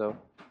that. So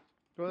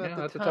Well, Yeah, at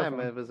that's the a tough time,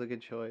 one. it was a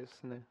good choice.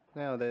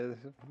 Nowadays,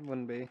 it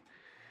wouldn't be.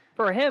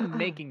 For him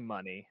making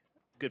money,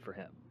 good for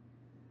him.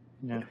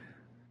 yeah,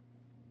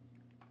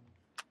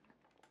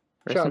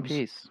 rest in Chubbs.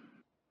 peace,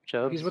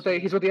 Chubbs. He's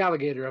with the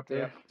alligator up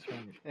there.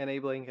 And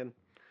Abe Lincoln.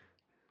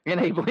 and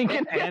Abe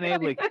Lincoln. And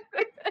Abe Lincoln.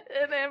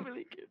 and Abe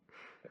Lincoln.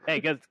 Hey,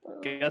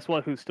 guess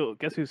what? Who's still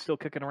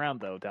kicking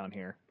around though down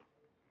here?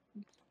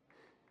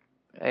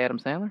 Adam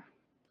Sandler.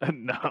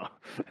 No.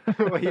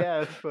 Well,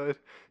 yes, but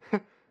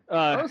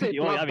I was I mean,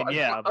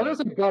 yeah. I was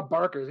But say Bob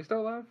Barker. Is he still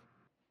alive?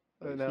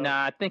 no.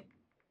 Nah, I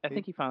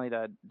think he finally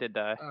did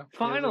die. It was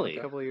Finally.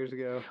 a couple of years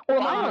ago.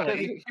 Well,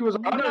 Finally. he was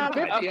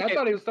 150. I Okay.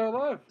 thought he was still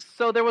alive.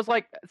 So there was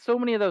like so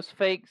many of those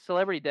fake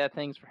celebrity death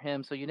things for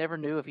him, so you never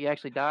knew if he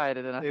actually died,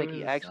 and then I It think he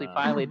was, actually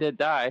finally did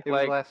die. It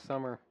like, was last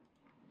summer.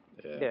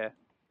 yeah,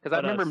 because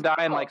I But, remember him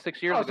dying like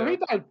 6 years So ago. he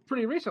died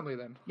pretty recently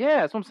then.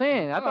 Yeah, that's what I'm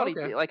saying. I Oh, thought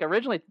okay. he like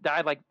originally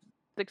died like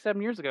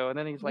 6-7 years ago, and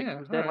then he's like Yeah, he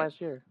was dead alright.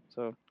 last year.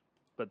 So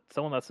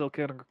someone that's still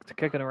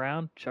kicking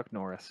around, Chuck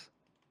Norris.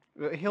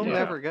 He'll Yeah.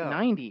 never go.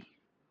 90.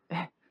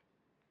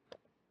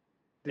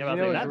 Did Yeah, you but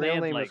know that his real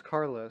man, name was like-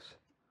 Carlos?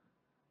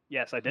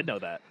 Yes, I did know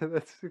that.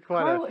 That's quite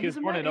Carl- He was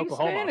he's born in American,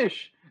 Oklahoma.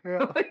 Spanish.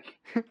 Yeah. Like,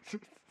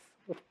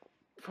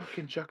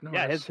 Fucking Chuck Norris.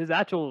 Yeah, his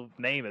actual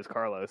name is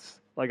Carlos.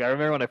 Like I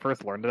remember when I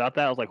first learned about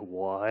that, I was like,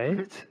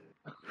 "What?"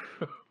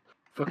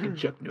 Fucking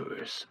Chuck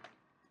Norris.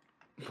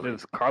 It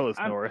was Carlos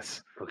I'm-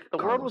 Norris. the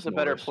world was a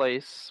better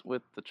place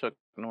with the Chuck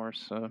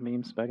Norris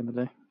memes back in the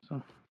day.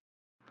 So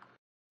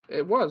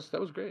It was.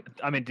 That was great.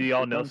 I mean, do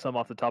y'all know some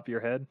off the top of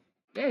your head?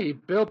 Yeah, he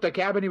built the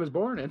cabin he was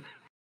born in.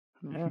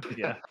 yeah,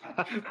 Yeah,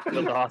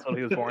 built the hospital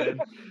he was born in.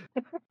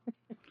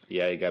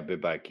 Yeah, he got bit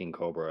by a king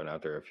cobra, and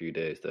after a few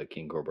days, the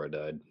king cobra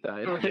died.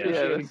 died. Oh, Yeah,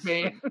 excruciating that's,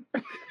 pain.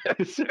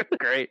 that's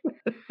great.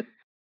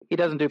 He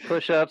doesn't do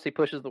push-ups. He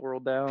pushes the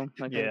world down. that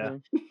kind of Yeah.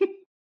 thing.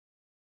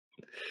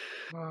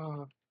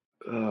 Oh,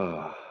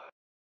 Ugh.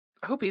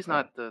 I hope he's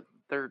not the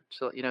third.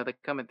 So the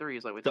coming three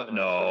is like we talked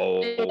about.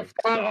 No. if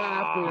that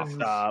happens,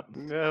 Stop.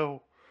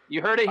 No.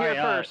 You heard it here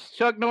Alright, first.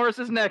 Chuck Norris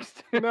is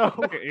next. No.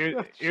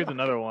 Here's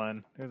another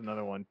one. Here's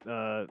another one.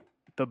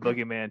 The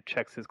boogeyman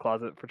checks his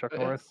closet for Chuck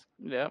Norris.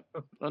 Yeah,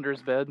 under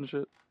his bed and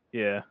shit.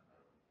 Yeah.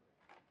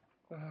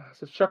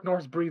 So Chuck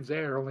Norris breathes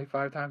air only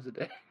 5 times a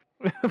day.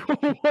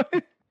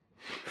 What?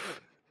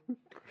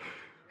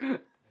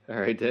 All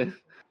right, then.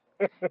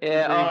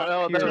 Yeah.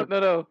 Oh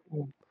no.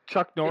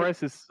 Chuck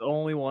Norris is the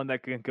only one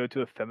that can go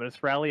to a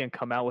feminist rally and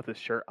come out with his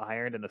shirt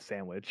ironed and a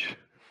sandwich.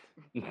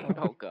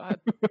 Oh god.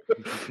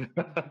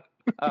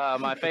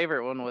 My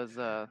favorite one was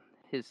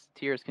his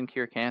tears can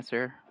cure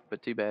cancer,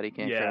 but too bad he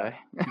can't Yeah.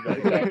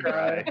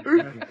 cry.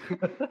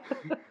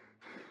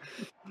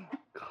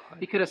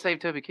 He could have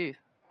saved Toby Keith.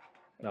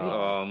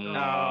 No. No. No.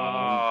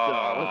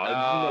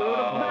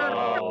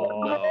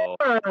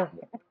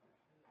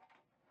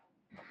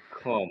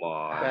 Come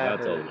on. That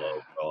That's a hurt.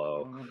 low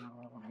blow.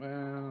 Oh,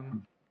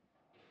 man.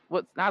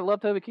 I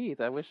love Toby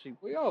Keith. I wish he.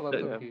 We all love Yeah.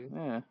 Toby Keith.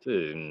 Yeah.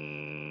 Dude,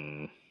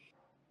 mm.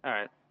 All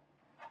right.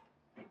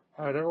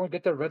 All right, everyone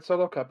get their red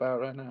Solo cup out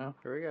right now.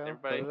 Here we go.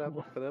 Everybody- Put it up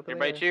in the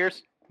Everybody, air.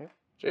 cheers.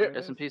 Cheers.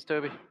 Rest in peace,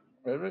 Toby.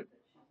 Right.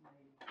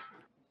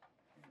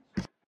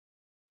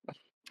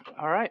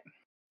 All right.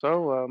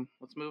 So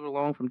let's move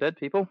along from dead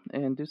people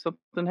and do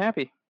something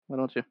happy. Why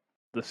don't you?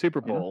 The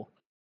Super Bowl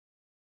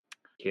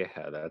Yeah,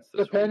 that's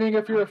the Depending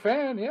if you're a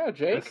fan, yeah, this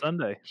Jake.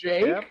 Sunday.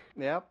 Jake,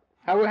 Yep.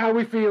 how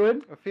we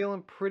feeling? I'm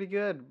feeling pretty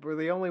good. We're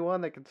the only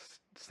one that can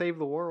save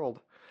the world.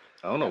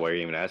 I don't know why you're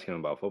even asking him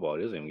about football.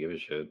 He doesn't even give a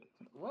shit.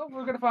 Well,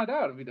 we're gonna find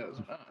out if he does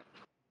or not.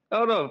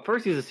 Oh no!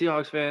 First he's a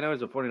Seahawks fan. Now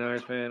he's a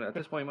 49ers fan. At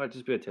this point, he might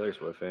just be a Taylor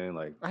Swift fan.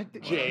 Like,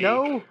 Jake.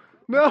 No.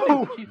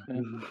 No.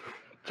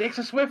 Jake's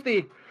a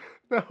Swiftie.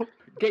 No.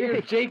 Get your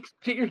Jake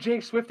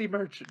Swiftie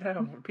merch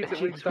now.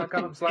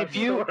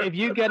 PizzaWings.com/store. If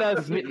you get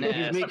us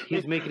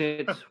he's making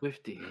it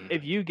Swifty.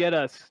 if you get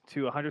us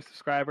to 100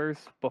 subscribers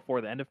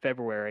before the end of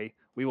February,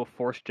 we will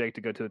force Jake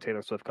to go to the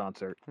Taylor Swift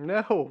concert.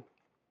 No.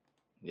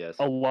 Yes.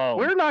 Alone.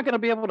 We're not going to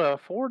be able to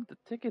afford the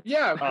tickets.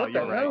 Yeah. Oh, what the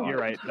you're right. hell? You're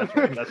right. That's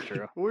right. That's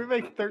true. We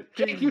make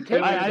Jake, you 13.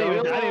 take I it,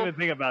 didn't though. even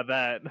think about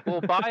that.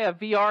 We'll buy a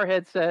VR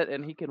headset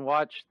and he can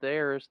watch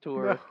theirs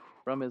tour No.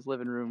 from his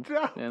living room,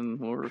 No. and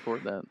we'll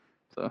record that.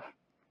 So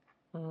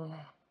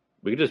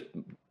We could just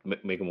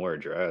make him wear a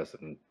dress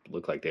and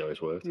look like Taylor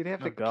Swift. You'd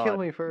have Oh, to God. kill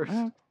me first.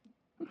 all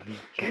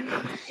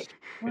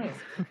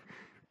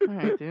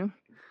right, dude.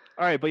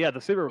 All right, but yeah,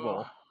 the Super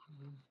Bowl.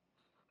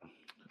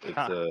 It's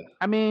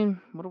I mean,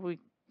 what are we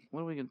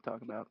going to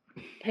talk about?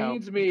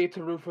 Pains me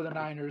to root for the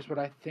Niners, but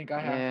I think I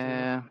have to.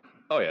 Yeah,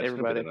 oh yeah, it's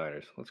gonna be Everybody. the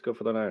Niners. Let's go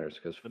for the Niners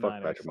because The fuck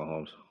Niners. Patrick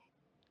Mahomes.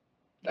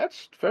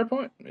 That's a fair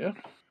point. Yeah.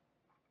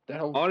 That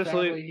whole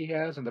Honestly- family he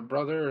has and the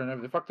brother and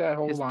everything. Fuck that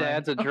whole his line.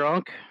 dad's a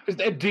drunk. Is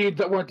that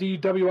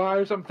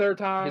DWI or some third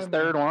time? His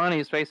third one,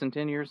 he's facing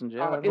 10 years in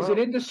jail. Is it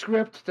in the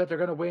script that they're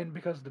gonna win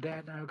because of the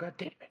dad now? God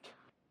damn it.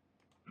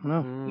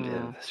 No,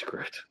 Yeah, the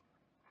script.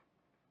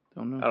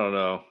 don't know. I don't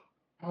know.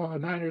 Oh,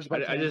 Niners.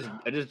 I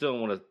just don't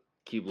want to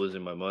keep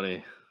losing my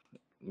money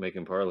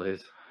making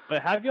parlays.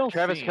 But have y'all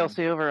Travis seen,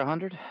 Kelce over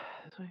 100.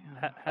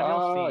 Have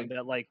y'all seen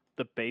that like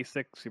the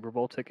basic Super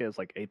Bowl ticket is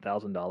like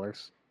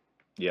 $8,000?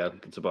 Yeah,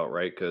 that's about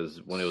right.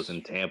 Because when it was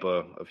in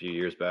Tampa a few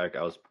years back,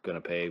 I was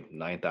gonna pay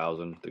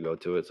 $9,000 to go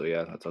to it. So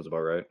yeah, that sounds about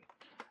right.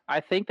 I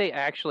think they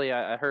actually,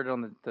 I heard it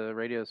on the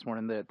radio this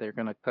morning that they're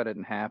going to cut it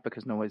in half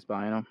because nobody's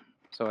buying them.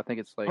 So I think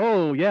it's like,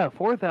 Oh yeah,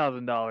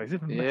 $4,000.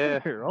 Even Yeah.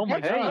 better. Oh my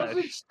That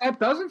gosh.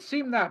 doesn't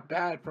seem that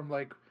bad from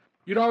like.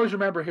 You'd always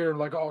remember hearing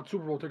like, oh,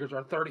 Super Bowl tickets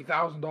are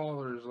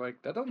 $30,000.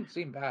 Like that doesn't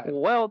seem bad.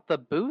 well, the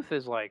booth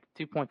is like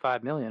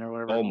 2.5 million or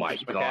whatever. Oh my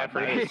Mr. god, that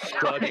McCaffrey. is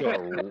such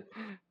a.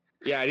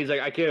 Yeah, and he's like,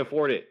 I can't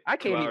afford it. I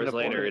can't 2 even hours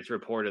afford later, it. it's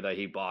reported that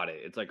he bought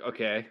it. It's like,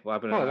 okay, what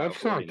happened to Oh, not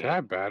that's not affording it?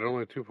 that bad.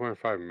 Only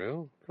 2.5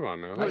 mil. Come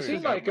on now. Have That you seen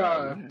ain't like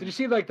that bad. did you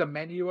see like the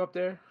menu up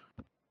there?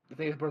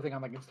 They put a thing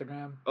on like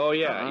Instagram. Oh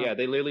yeah, Uh-uh. yeah.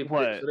 They literally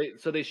What?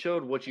 so they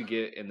showed what you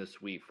get in the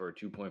suite for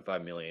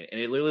 2.5 million, and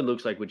it literally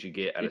looks like what you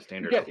get at a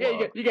standard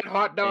club. You get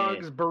hot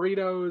dogs,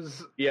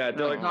 burritos, Yeah,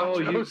 they're like, oh,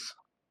 nachos.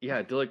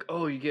 they're like,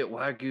 oh, you get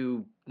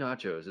Wagyu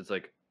nachos. It's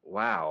like,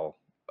 wow,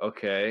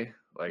 okay.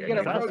 Like, You I get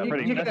a guess That's bro- I'm-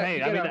 pretty. you get a- Hey,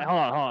 you I get mean, a-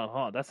 hold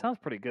on. That sounds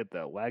pretty good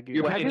though. Wagyu.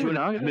 you're paying Wagyu $2.5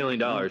 nuggets?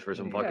 million for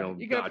some Yeah, fucking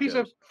you get a piece nachos.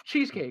 of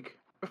cheesecake.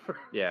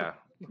 Yeah.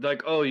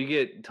 Like, oh, you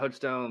get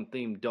touchdown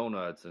themed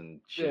donuts and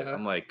shit. Yeah.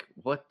 I'm like,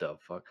 what the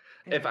fuck?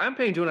 If Yeah. I'm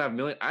paying $2.5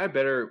 million, I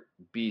better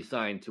be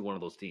signed to one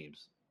of those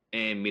teams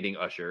and meeting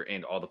Usher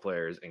and all the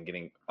players and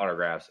getting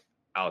autographs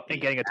out And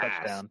the getting a ass.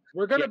 touchdown.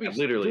 We're gonna Yeah, be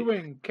literally.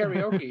 doing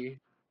karaoke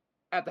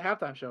at the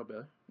halftime show,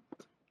 Billy.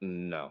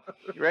 No.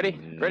 You ready?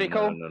 Ready, No,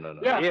 Cole? No.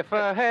 Yeah. If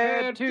I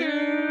had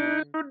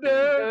two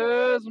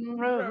dozen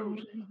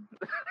roses.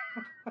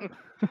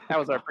 That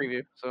was our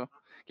preview, so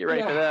get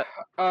ready for that.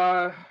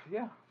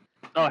 Yeah.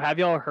 Oh, have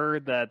y'all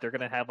heard that they're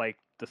gonna have like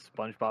the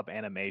SpongeBob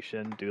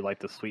animation do like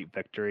the Sweet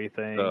Victory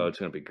thing, Oh, it's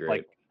gonna be great.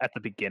 like at the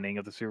beginning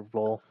of the Super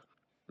Bowl?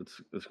 It's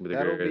gonna be the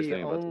That'll greatest be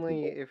thing about the only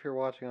Super Bowl. if you're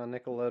watching on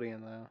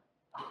Nickelodeon, though.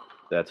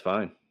 That's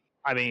fine.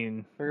 I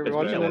mean, We're gonna be It's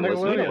watching better on than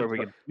listening we know Nickelodeon. where we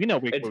can. We know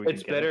where we It's can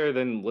get better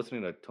than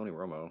listening to Tony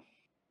Romo.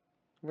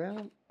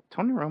 Well,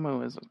 Tony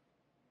Romo is a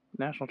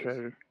national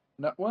treasure.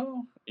 No,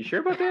 well, You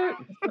sure about that?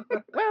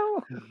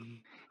 Well,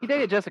 he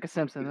dated Jessica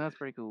Simpson. That's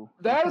pretty cool.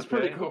 that is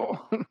pretty Okay.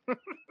 cool.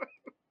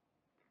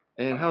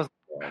 And how's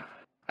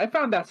I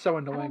found that so I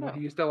annoying don't when know.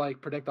 he used to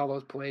like predict all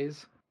those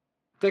plays.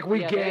 It's like,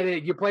 we Yeah, get they-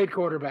 it. You played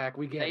quarterback.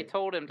 We get They it.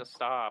 told him to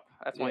stop.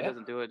 That's why he Yeah.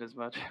 doesn't do it as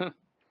much.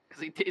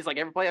 Because he's like,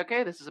 every play,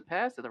 okay, this is a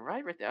pass to the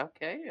right there.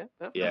 Okay,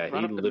 Yeah, run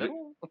he up the literally-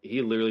 middle.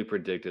 he literally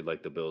predicted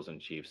like the Bills and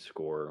Chiefs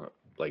score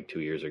like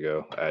 2 years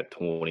ago at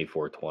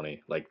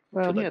 24-20, like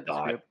Well, to he the had the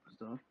dot. script.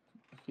 So.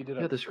 He did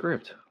Yeah, it. the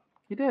script.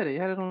 He did. He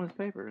had it on his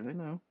paper. They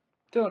know.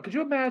 Dylan, could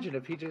you imagine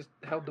if he just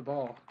held the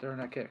ball during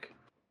that kick?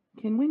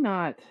 Can we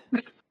not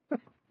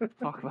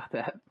talk about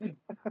that?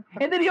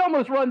 And then he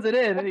almost runs it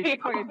in, and he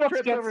fucking almost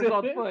trips gets over his it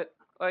own in. foot.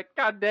 Like,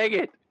 god dang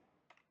it!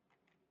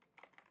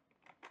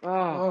 Oh,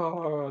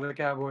 Oh, the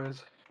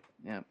Cowboys.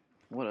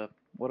 what a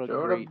Should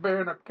great. have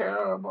been a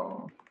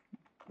cowboy.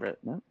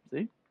 No,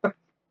 see,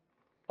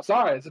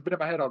 Sorry, it's been in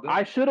my head all day.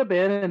 I should have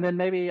been, and then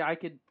maybe I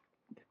could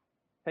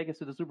take us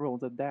to the Super Bowl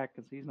instead of Dak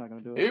because he's not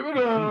going to do it. Here we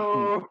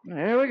go.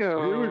 Here we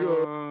go. Here we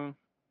go.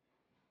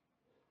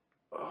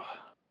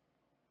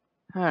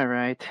 All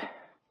right.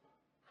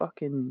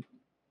 Fucking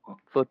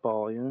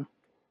football, you know.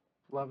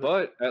 Love it.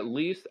 But at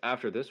least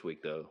after this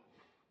week, though,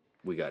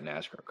 we got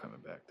NASCAR coming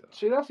back, though.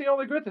 See, that's the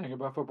only good thing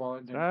about football.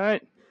 Isn't it? All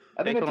right.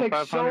 I think it Daytona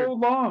takes 500. so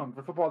long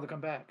for football to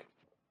come back.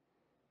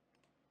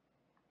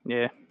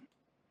 Yeah.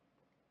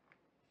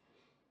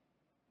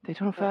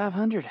 Daytona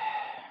 500.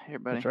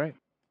 Everybody. That's right.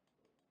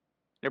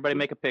 Everybody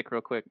make a pick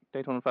real quick.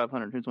 Daytona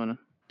 500. Who's winning?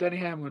 Denny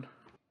Hamlin.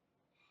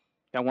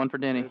 Got one for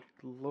Denny. good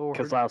Lord.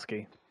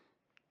 Kozlowski.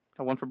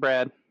 Got one for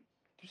Brad.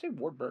 Did you say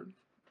Warburton?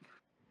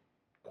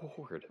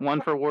 Lord.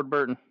 One for Ward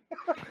Burton.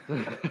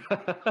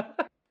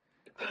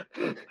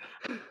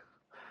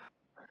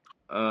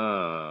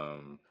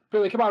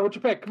 Billy, come on, what's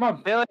your pick? Come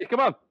on. Billy, come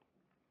on.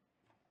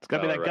 It's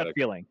gonna be that gut Colorado.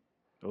 feeling.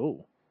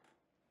 Oh,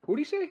 Who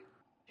do you say?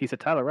 He said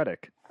Tyler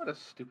Reddick. What a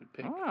stupid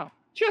pick. Wow.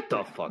 Shut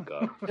the fuck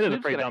up. It is a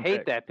Snoop's pretty gonna dumb hate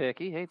pick. that pick.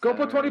 He hates Go that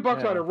put $20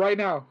 already. on it right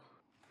now.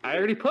 I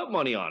already put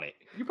money on it.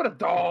 You put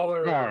 $1.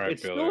 All right,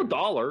 It's Billy. still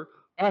 $1.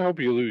 I hope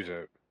you lose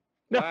it.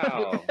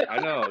 Wow. I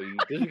know.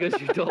 Just because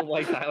you don't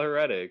like Tyler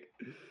Reddick.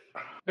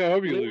 Yeah, I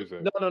hope you lose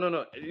it.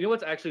 No. You know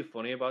what's actually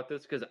funny about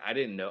this? Because I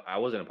didn't know. I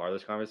wasn't a part of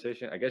this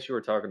conversation. I guess you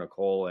were talking to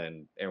Cole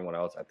and everyone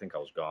else. I think I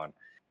was gone.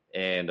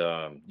 And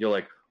you're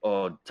like,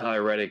 oh,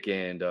 Tyler Reddick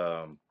and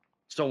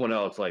someone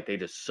else, like, they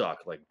just suck.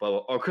 Like,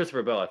 or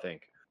Christopher Bell, I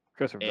think.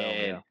 Christopher Bell,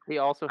 And yeah. He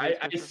also hates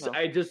Christopher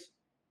Bell. I just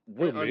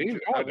went Who, me?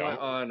 I I went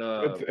don't.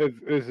 on.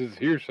 This is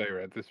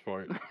hearsay at this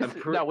point.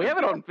 No, we have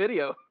it on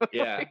video.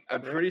 Yeah,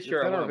 I'm pretty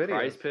sure It's I'm in our on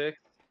Prize videos. Pick.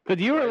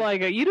 Because you were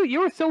Right. like, you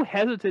were so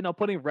hesitant on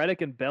putting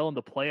Reddick and Bell in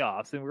the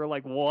playoffs, and we were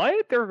like,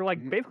 what? They're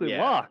like basically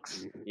Yeah.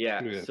 locks.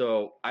 Yeah, Yeah.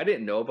 so I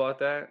didn't know about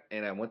that,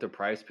 and I went to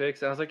Prize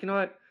Picks, and I was like, you know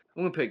what?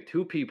 I'm gonna pick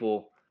 2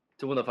 people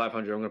to win the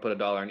 500. I'm gonna put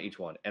 $1 in each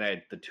one,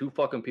 and the 2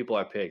 fucking people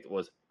I picked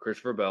was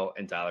Christopher Bell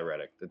and Tyler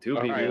Reddick. The 2 I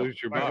hope people. you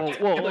lose your Well,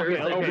 bucks. okay,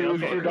 I hope you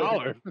lose your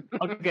dollar.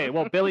 Okay,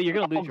 well, Billy, you're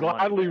gonna I'll lose your money.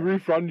 gladly there.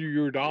 refund you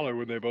your dollar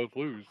when they both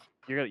lose.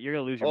 You're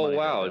gonna lose your Oh money.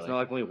 wow, there, it's Billy. not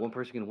like only one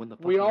person can win the.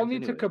 We fucking all race need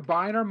to anyway.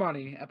 combine our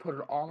money and put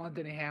it all on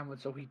Denny Hamlin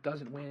so he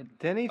doesn't win.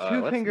 Denny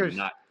Let's Fingers.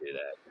 not do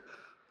that.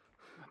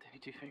 Denny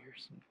Two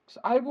Fingers. So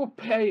I will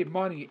pay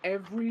money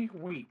every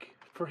week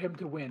for him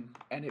to win.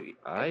 And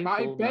I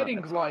my will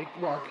betting's not. like,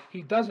 look,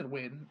 he doesn't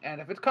win. And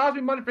if it costs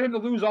me money for him to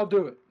lose, I'll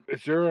do it.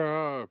 Is there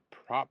a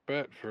prop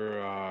bet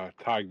for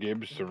Ty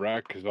Gibbs to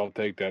wreck? Because I'll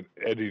take that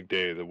any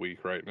day of the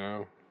week right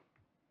now.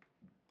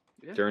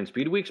 During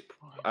speed weeks,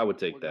 I would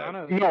take that.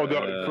 No,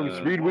 from Uh,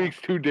 Speed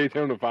Weeks to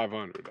Daytona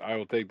 500. I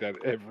will take that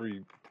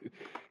every.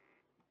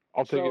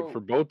 I'll take So- it for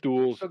both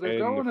duels so they're and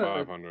going the to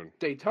 500.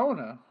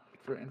 Daytona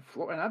in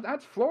Florida, and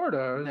that's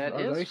Florida. That Are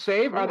is they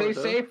safe? Are they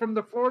Florida. safe from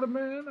the Florida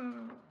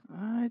man?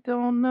 I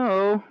don't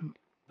know.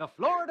 The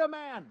Florida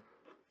Man.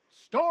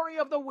 Story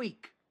of the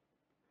week.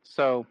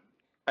 So,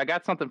 I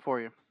got something for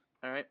you.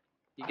 All right,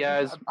 you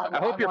guys. I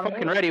hope you're wanna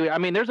fucking hear it. ready. I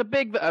mean, there's a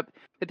big.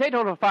 The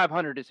Daytona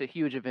 500 is a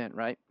huge event,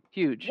 right?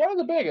 Huge. One of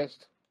the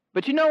biggest.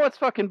 But you know what's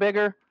fucking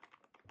bigger?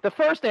 The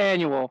first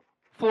annual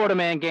Florida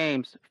Man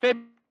Games,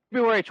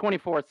 February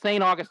 24th,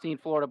 St. Augustine,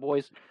 Florida,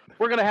 boys.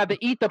 We're gonna have the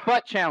Eat the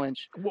Butt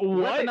Challenge. What?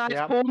 Weaponized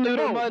Yep. pool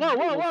noodle Whoa, mud. whoa,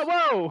 whoa, duels. whoa,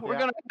 whoa! We're Yeah.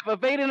 gonna have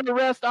evade and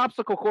arrest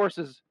obstacle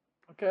courses.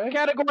 Okay.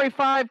 Category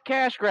 5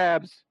 cash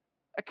grabs.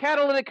 A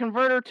catalytic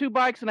converter, 2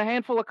 bikes, and a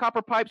handful of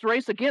copper pipes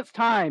race against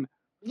time.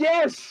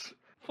 Yes,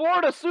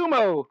 Florida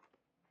Sumo.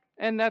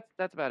 And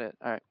that's about it.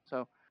 All right.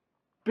 So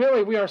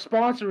Billy, we are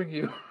sponsoring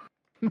you.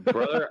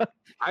 Brother,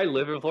 I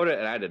live in Florida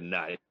and I did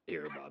not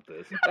hear about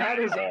this. That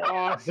is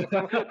awesome.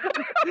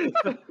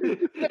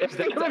 If that's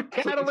actually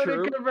catalytic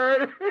true,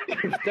 converter.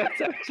 if that's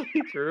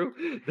actually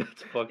true,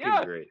 that's fucking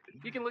Yeah. great.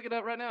 you can look it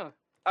up right now.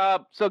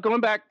 So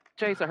going back,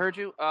 Chase, I heard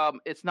you.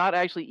 It's not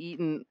actually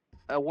eating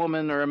a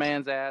woman or a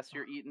man's ass.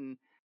 You're eating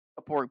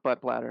a pork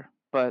butt platter.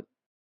 But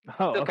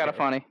Oh, still kind of okay.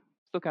 funny.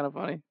 Still kind of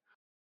funny.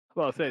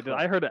 Well, say,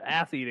 I heard an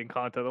ass eating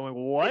contest. I'm like,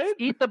 what? It's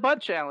Eat the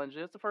Butt Challenge.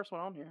 It's the first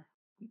one on here.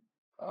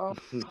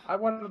 I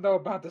want to know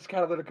about this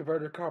catalytic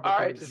converter carbon. All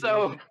pipe right, so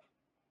situation.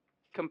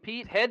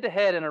 compete head to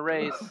head in a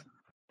race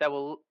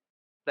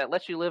that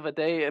lets you live a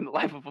day in the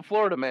life of a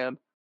Florida man.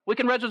 We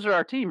can register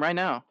our team right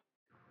now.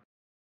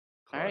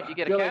 All right, you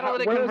get a Billy,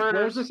 catalytic where's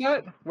converter. this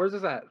at? Where's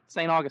this at?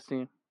 St.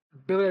 Augustine.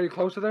 Billy, are you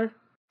close to there?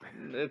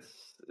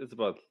 It's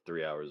about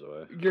 3 hours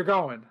away. You're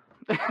going.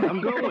 I'm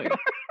going.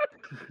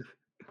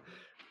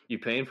 You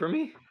paying for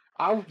me?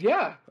 I'll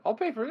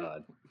pay for it.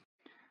 God.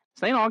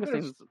 St.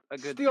 Augustine's a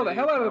good Steal the city.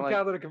 hell out I of the like-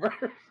 catalytic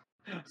converter.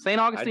 St.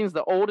 Augustine's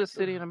the oldest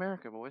city in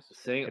America, boys.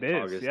 St. It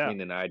is, Augustine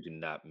yeah. and I do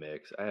not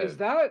mix. I have, Is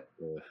that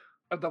Ugh.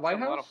 at the lot of-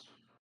 lighthouse?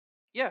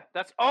 Yeah,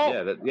 that's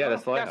yeah, that's the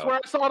that's lighthouse. where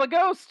I saw the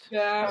ghost.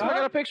 Yeah. That's where I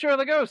got a picture of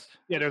the ghost.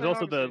 Yeah, there's St.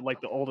 also the Augustine.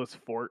 the oldest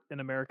fort in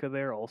America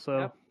there also.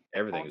 Yep.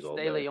 Everything's old.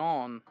 De there.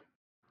 Leon.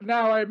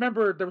 Now I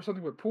remember there was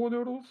something with pool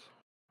noodles.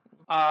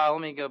 Let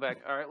me go back.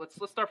 All right, let's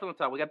start from the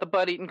top. We got the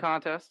butt eating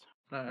contest.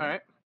 All All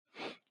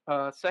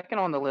right. Second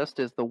on the list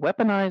is the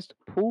weaponized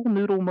pool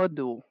noodle mud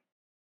duel.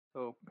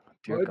 So,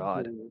 Dear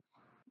God.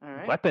 all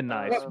right.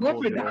 Weaponized. That's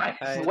pool noodle.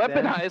 weaponized.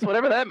 Weaponized,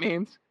 whatever that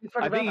means.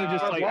 I think you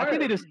just I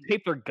think they just Wires.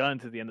 tape their gun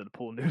to the end of the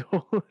pool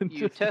noodle. and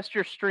You just- test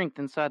your strength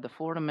inside the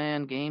Florida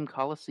Man Game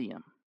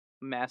Coliseum.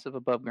 Massive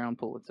above ground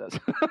pool, it says.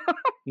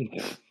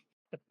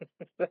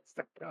 That's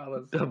the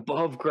colors.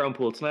 Above ground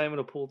pool. It's not even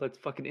a pool that's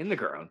fucking in the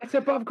ground. It's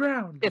above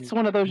ground. It's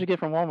one of those you get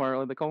from Walmart,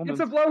 like the Coleman's.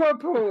 It's a blow up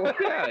pool.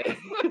 Yeah.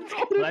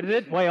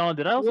 Did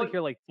I also What?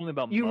 hear like something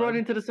about You mud run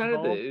into the side of it.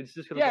 involved? It's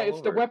just gonna Yeah, fall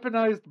it's the over.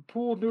 weaponized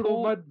pool noodle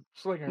Pool- mud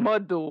slinger.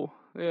 mud duel.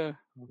 Yeah.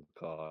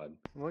 God.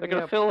 Looking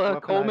gonna up fill a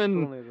weaponized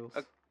Coleman- pool noodles.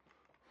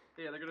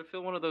 Yeah, they're gonna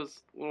fill one of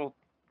those little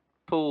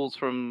pools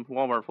from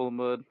Walmart full of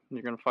mud. And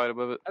you're gonna fight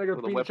above it. I'm gonna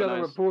with a beat each other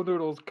weaponized- with pool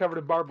noodles covered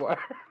in barbed wire.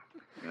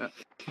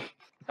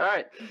 All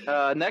right.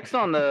 Next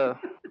on the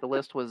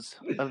list was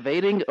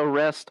evading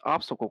arrest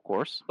obstacle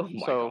course. Oh my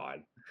So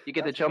God. you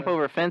get to That's jump good.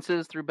 over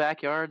fences, through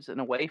backyards, and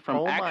away from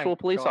Oh my actual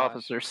police gosh.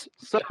 officers.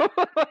 So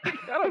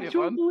that'll be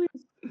fun.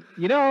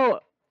 You know,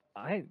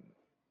 I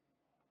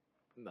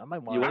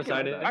might want. You wanna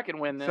sign it? I can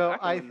win this. So can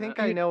I win think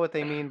that. I know what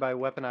they mean by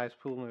weaponized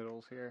pool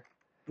noodles here.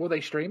 Will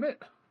they stream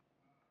it?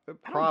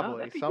 Probably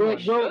that'd be someone.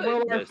 good. should.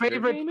 Our Mr.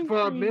 favorite Gaming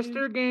for stream.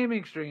 Mr.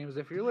 Gaming streams,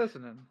 if you're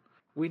listening,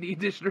 we need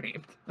this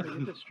streamed.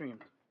 Get this streamed.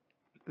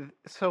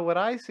 So what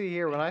I see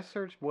here when I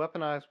search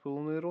weaponized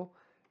pool noodle,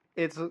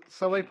 it's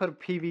somebody put a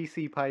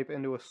PVC pipe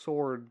into a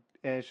sword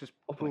and it's just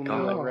Oh my pool God.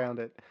 noodle around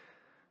it.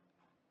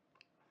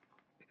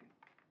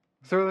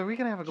 So we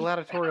can have a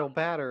gladiatorial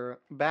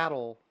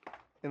battle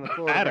in the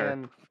Florida Batter.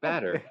 Man.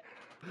 Batter.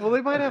 Well,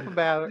 they might have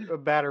a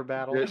batter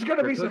battle. There's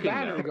gonna We're be some cooking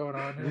battery now. going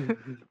on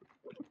here.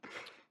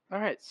 All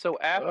right. So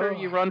after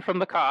you Ugh. run from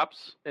the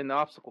cops in the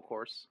obstacle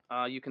course,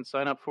 you can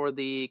sign up for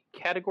the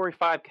Category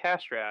 5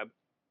 cash grab.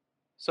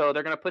 So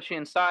they're going to put you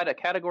inside a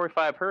Category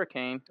 5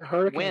 hurricane,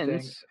 Hurricane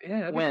Wins. thing. Yeah,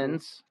 that'd be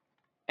wins,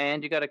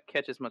 and you got to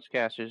catch as much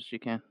cash as you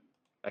can.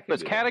 I can But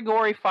it's do that.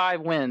 Category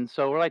 5 wins,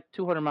 so we're like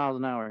 200 miles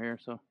an hour here.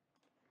 So cool.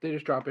 They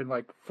just drop in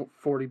like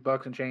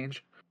 $40 and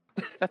change.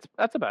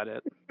 that's about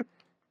it.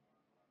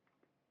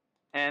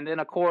 And then,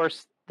 of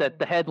course, the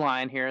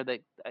headline here: the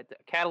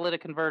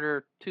catalytic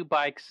converter, 2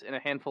 bikes, and a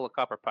handful of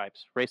copper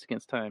pipes. Race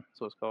against time.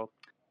 That's what it's called.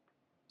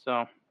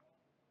 So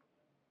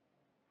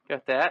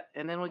got that,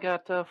 and then we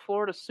got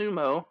Florida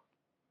Sumo.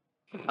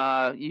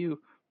 You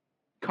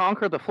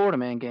conquer the Florida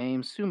Man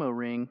game sumo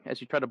ring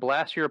as you try to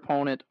blast your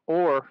opponent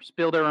or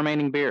spill their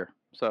remaining beer.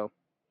 So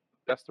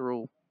that's the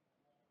rule.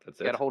 That's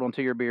You got to it. hold on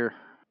to your beer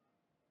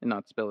and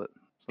not spill it.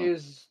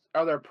 So.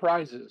 Are there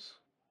prizes?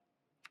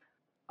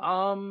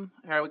 All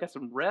right, we got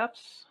some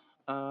refs.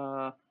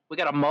 We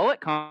got a mullet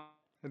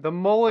The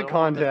mullet I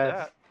don't know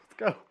about contest. Let's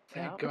go.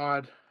 Thank Yeah.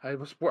 God. I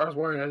was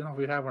worried. I didn't know if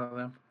we'd have one of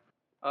them.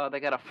 They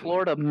got a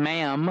Florida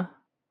Ma'am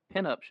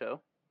pinup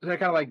show. Is that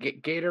kind of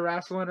like gator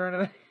wrestling or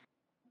anything?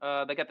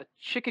 They got the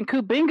chicken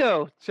coop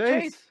bingo.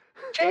 Chase.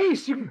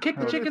 Chase, you can kick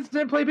the chickens and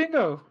then play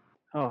bingo.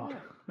 Oh,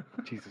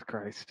 Jesus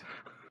Christ!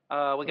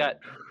 We got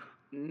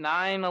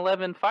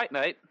 9/11 Fight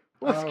Night.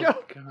 Let's Oh, go.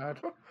 God.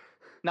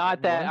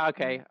 Not that.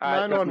 Okay. All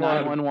right,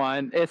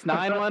 911. It's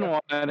 911.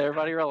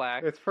 Everybody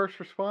relax. It's first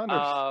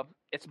responders.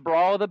 It's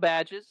Brawl of the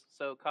Badges.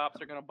 So cops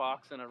are going to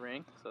box in a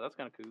ring. So that's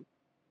kind of cool.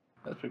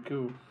 That's pretty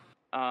cool.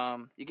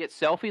 You get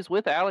selfies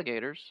with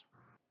alligators.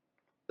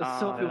 A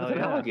selfie hell with an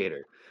yeah.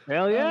 alligator.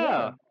 Hell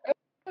yeah!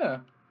 Yeah.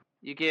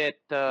 You get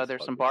That's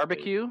there's some fucking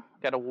barbecue.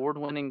 Got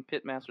award-winning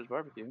Pitmasters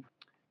barbecue.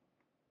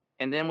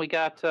 And then we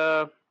got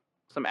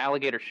some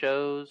alligator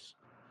shows,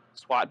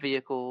 SWAT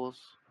vehicles.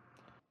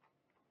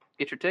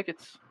 Get your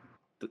tickets.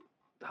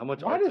 How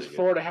much? Why art does you get?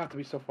 Florida have to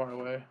be so far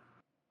away?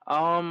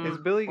 Is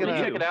Billy Well,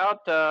 gonna check it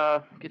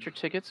out. Get your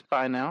tickets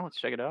by now. Let's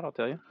check it out. I'll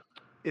tell you.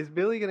 Is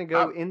Billy gonna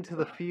go into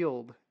the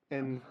field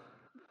and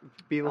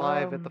be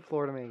live at the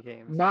Florida Man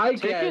games? My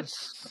guess.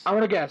 Tickets. I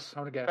want to guess.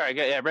 All right,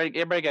 yeah,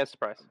 everybody gets the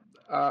price.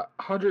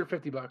 $150.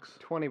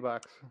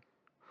 $20.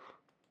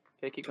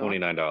 Okay, keep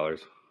going. $29.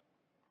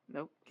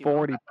 Nope. keep going.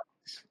 40.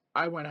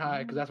 I went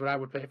high because that's what I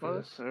would pay for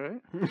Close. this. All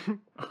right.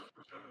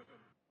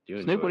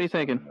 You Snoop, what are you enjoy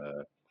thinking?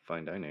 some,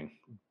 fine dining.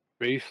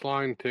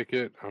 Baseline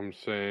ticket, I'm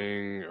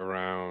saying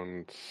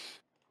around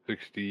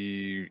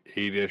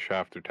 68-ish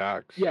after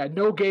tax. Yeah,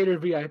 no Gator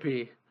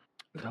VIP.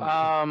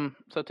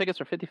 So tickets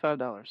are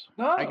 $55.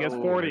 I guess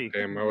Oh, 40.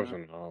 Damn, that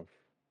wasn't enough.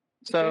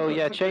 So Tickets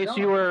yeah, are Chase, $50.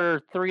 you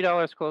were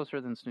 $3 closer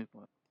than Snoop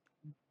was.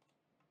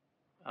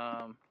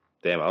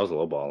 Damn, I was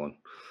low balling.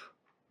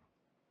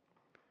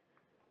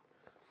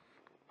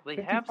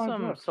 They have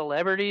some $55.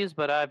 celebrities,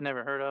 but I've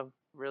never heard of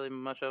really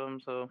much of them.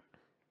 So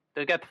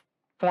they got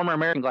former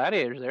American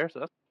gladiators there.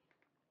 So that's,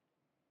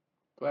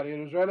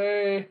 Gladiators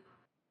ready.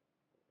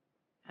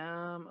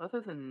 other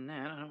than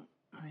that,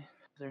 is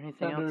there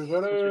anything Thunder's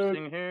else ready.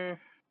 interesting here?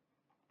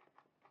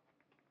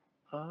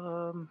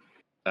 I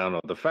don't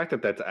know. The fact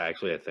that that's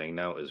actually a thing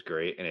now is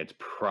great, and it's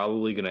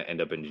probably going to end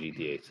up in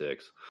GTA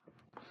 6.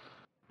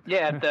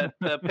 Yeah,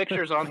 the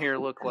pictures on here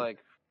look like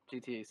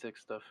GTA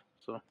 6 stuff.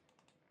 So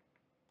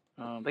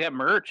they got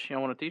merch. You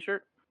want a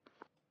T-shirt?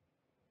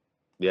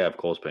 Yeah, if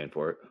Cole's paying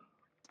for it.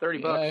 It's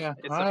 $30. Yeah.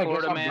 It's I a guess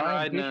Florida I'm man buying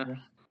riding a a t-shirt.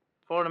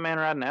 Florida man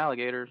riding an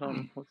alligator or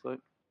something. Looks like.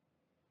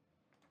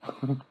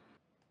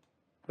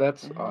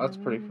 That's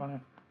pretty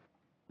funny.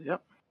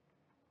 Yep.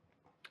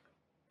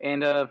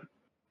 And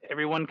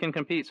everyone can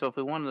compete. So if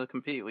we wanted to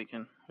compete, we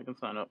can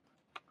sign up.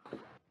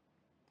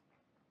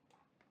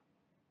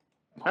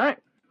 All right.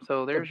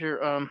 So there's your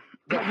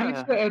The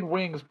Pizza and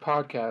Wings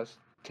podcast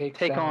take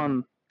down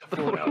on the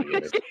Florida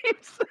alligator.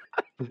 games.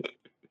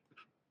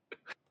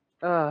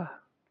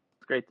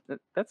 It's great.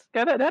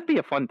 That'd be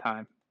a fun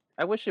time.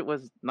 I wish it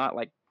was not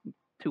like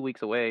 2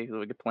 weeks away so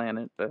we could plan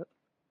it. But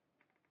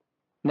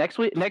next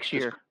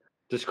year.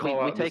 Just We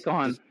call out. take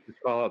on- Just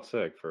call out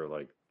sick for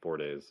like 4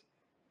 days.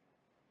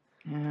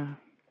 Yeah.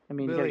 I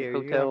mean, Billy, you are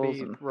got you gonna hotels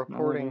be and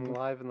reporting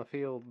live in the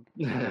field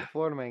at the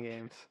Florida Man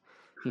games?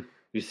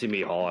 You see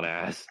me hauling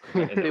ass.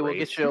 in the Maybe we'll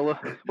race. get you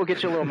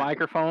a little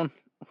microphone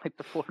like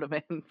the Florida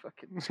man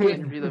fucking Getting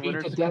interview the beat to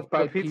winners. death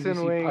by The Pizza and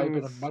PVC pipe in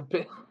a Wings. mud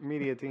pit.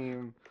 Media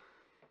team.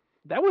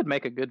 That would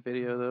make a good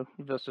video, though.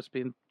 Of us just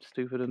being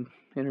stupid and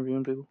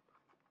interviewing people.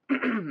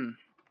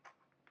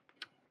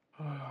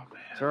 Oh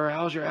man. Sir,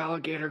 how's your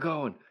alligator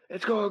going?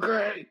 It's going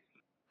great.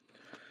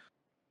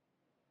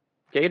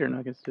 Gator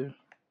nuggets too.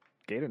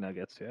 Gator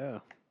nuggets, yeah.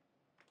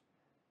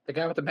 The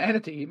guy with the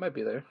manatee, he might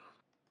be there.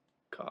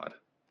 God.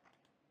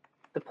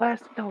 The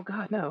plastic. Oh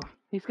God, no!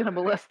 He's gonna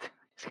molest.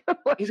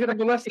 He's gonna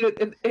molest it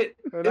in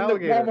the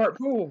alligator. Walmart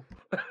pool.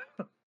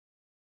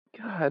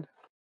 God.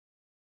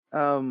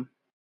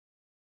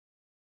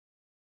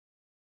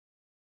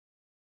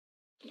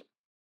 All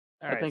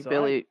I right, think so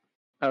Billy.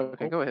 Oh,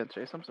 okay, go ahead,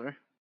 Chase. I'm sorry.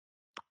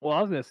 well,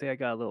 I was gonna say I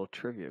got a little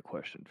trivia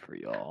question for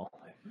y'all.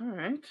 All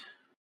right.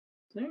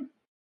 There.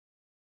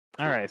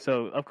 All right,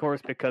 so of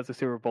course, because the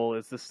Super Bowl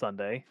is this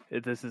Sunday,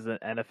 this is an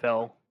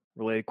NFL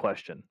related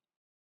question.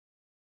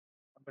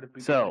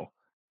 So,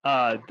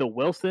 the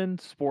Wilson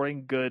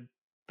Sporting Good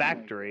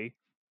Factory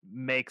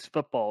makes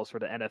footballs for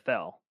the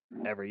NFL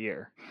every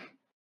year.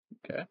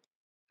 Okay.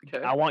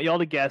 I want y'all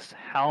to guess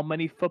how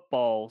many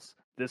footballs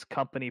this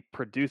company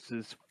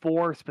produces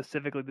for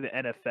specifically the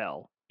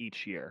NFL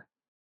each year.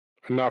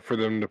 Enough for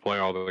them to play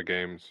all the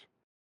games.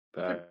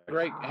 That's a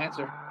great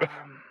answer.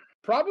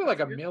 Probably like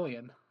 1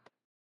 million.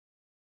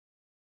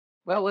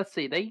 Well, let's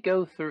see. They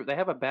go through. They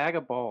have a bag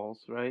of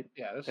balls, right?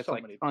 Yeah, there's It's so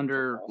like many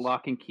under footballs.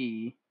 lock and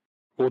key.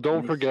 Well, don't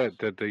Nice. forget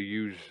that they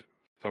use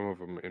some of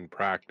them in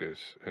practice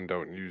and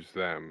don't use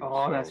them.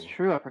 Oh, so- that's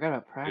true. I forgot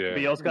about practice. Yeah.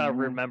 But you also got to Mhm.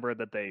 remember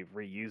that they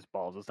reuse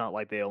balls. It's not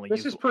like they only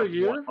This use is per a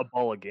year?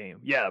 ball a game.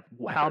 Yeah.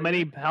 How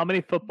Per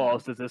many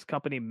footballs does this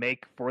company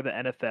make for the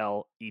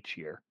NFL each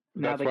year?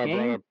 Now That's the why I game.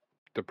 brought up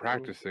the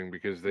practice thing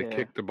because they Yeah.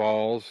 kick the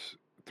balls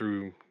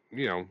through, I'm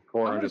gonna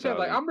 400,000. say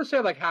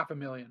like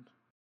 500,000.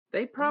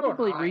 They going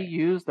probably high.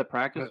 reuse the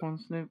practice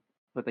ones, Snoop,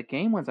 but the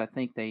game ones, I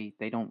think they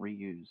don't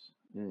reuse.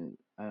 Yeah,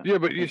 but I you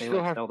think they, still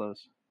like, have- sell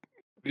those.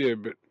 Yeah,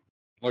 but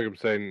like I'm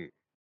saying,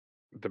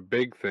 the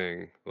big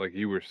thing, like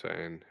you were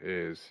saying,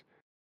 is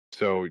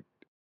so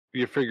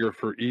you figure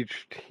for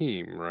each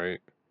team, right?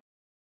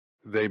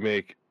 They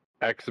make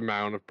X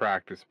amount of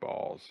practice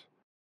balls,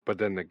 but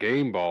then the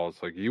game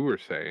balls, like you were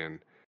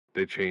saying,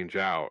 they change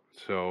out.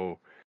 So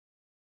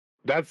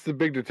that's the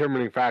big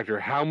determining factor: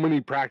 how many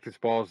practice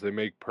balls they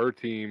make per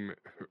team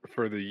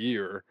for the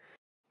year,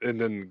 and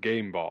then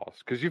game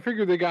balls. Because you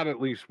figure they got at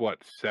least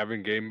what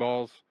 7 game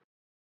balls.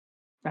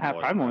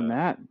 Probably more than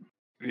that.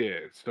 Yeah,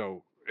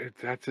 so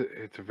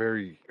it's a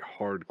very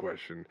hard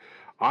question.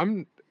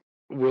 I'm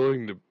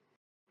willing to.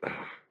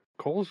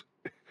 Cole's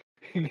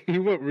he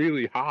went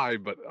really high,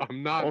 but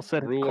I'm not Cole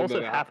said ruling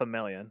that out.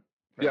 500,000.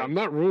 Yeah, right? I'm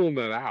not ruling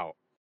that out.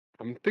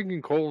 I'm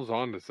thinking Cole's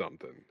onto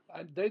something.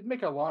 They'd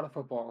make a lot of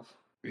footballs.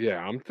 Yeah,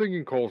 I'm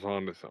thinking Cole's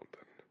onto something.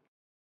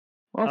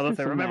 Well, I was let's gonna do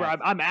say, some remember, math.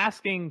 I'm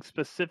asking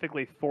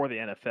specifically for the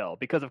NFL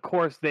because, of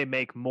course, they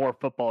make more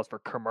footballs for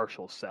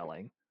commercial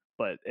selling,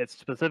 but it's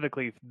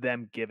specifically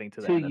them giving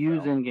to the to NFL.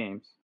 use in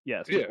games.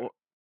 Yes. Yeah.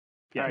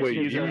 Yeah. Alright, Wait,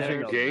 so using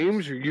there's-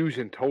 games or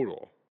using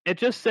total? It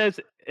just says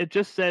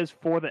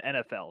for the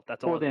NFL.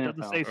 That's all. For the It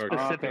doesn't NFL. say Okay,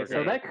 specifically. Okay,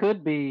 so that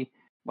could be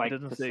like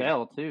doesn't to say-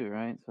 sell too,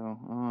 right? So,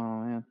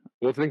 oh man.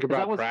 Well, think 'Cause that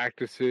about was-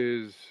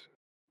 practices,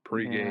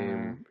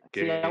 pregame,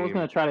 See, game. I was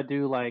gonna try to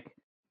do like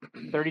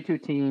 32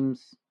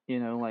 teams. You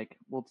know, like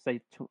we'll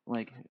say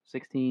like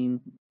 16,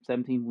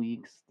 17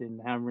 weeks, and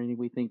how many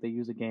we think they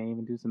use a game,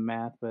 and do some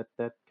math. But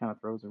that kind of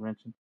throws a wrench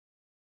in.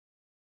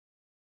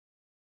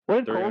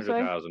 What did Cole say?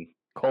 300,000.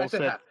 Cole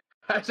said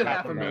I said half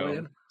half a a mil.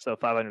 million. so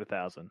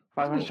 500,000.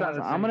 I was trying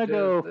to 500,000. I'm think, gonna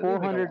go they make a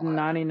lot.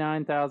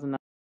 499,000.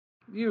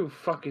 You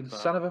fucking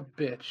son of a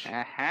bitch.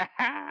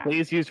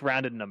 Please use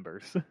rounded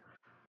numbers.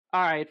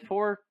 All right,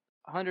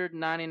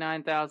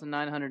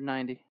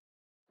 499,990.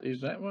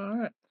 Is that well, all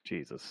right?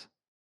 Jesus.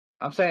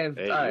 I'm saying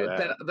Hey, all right. you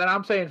had- Then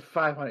I'm saying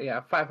 500.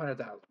 Yeah,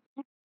 500,000.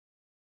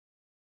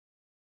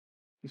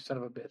 You son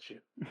of a bitch, you.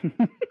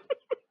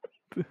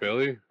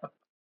 Billy? How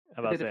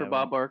I about did it for Sam?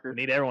 Bob We Barker.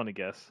 need everyone to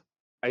guess.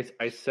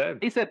 I said,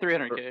 He said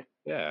 300K.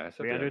 yeah, I said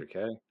 300?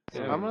 300K.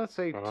 Yeah. I'm gonna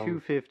say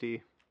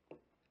 250.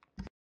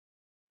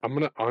 I'm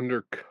gonna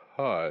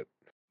undercut.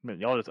 I mean,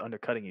 y'all just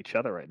undercutting each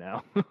other right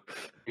now.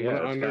 Yeah,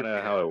 that's kind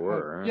of how it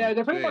works. Yeah,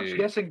 they're pretty much Say-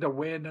 guessing to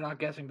win. They're not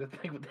guessing to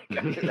think what they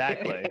got.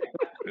 Exactly.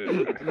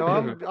 No,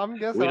 I'm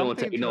guessing. We I'm don't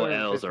take thinking no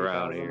L's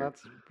around 250,000. here.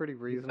 That's pretty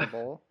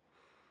reasonable.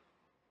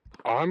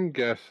 I'm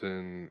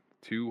guessing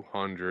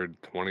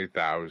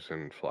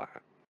 220,000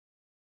 flat.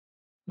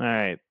 All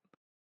right.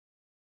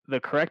 The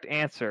correct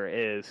answer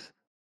is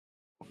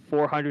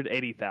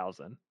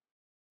 480,000.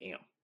 Damn.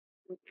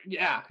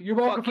 Yeah, you're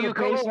welcome Fuck for you, the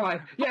Cole.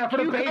 baseline. Yeah, for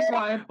the you, Cole.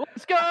 baseline.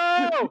 Let's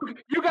go!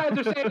 You guys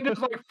are saying there's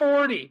like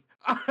 40.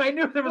 I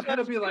knew there was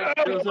gonna be like.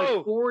 It was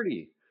like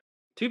 40.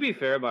 To be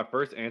fair, my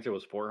first answer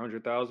was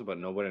 400,000, but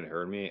nobody had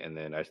heard me, and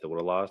then I still would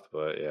have lost.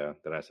 But yeah,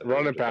 then I said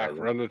Run it back.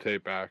 300,000. Run the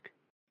tape back.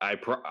 I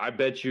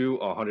bet you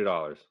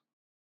 $100.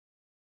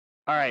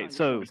 All right,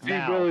 so See,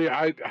 now, Billy,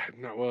 I'm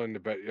not willing to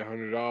bet you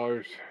 $100. all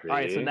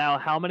right, so Really? now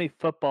how many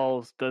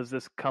footballs does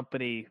this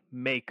company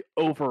make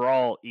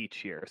overall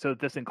each year? So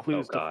this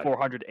includes the God.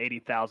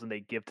 480,000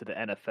 they give to the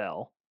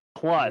NFL,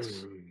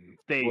 plus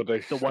the ones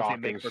they stock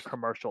make in for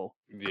commercial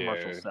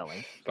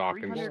selling. stock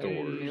in 300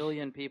 stores.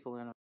 million people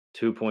in them.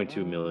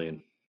 2.2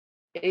 million.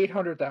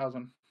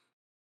 800,000.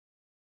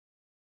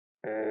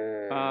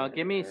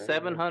 Give me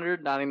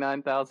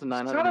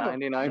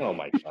 799,999. Oh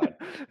my god.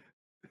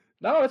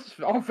 No, it's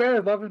all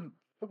fair. Loving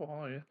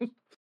football. Yeah.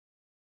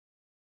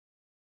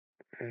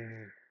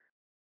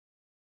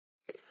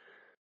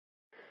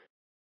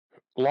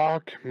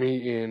 Lock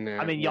me in.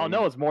 I mean, y'all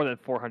know it's more than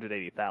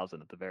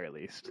 480,000 at the very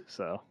least.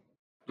 So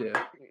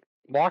Yeah.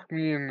 Lock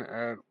me in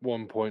at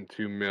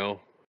 1.2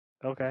 mil.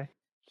 okay.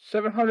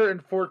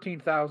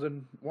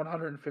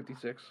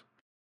 714,156.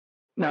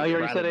 No, you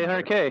already said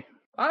 800K.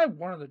 I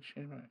wanted to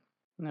change my.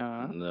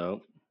 No.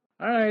 No.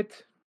 All right.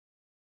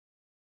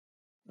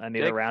 I need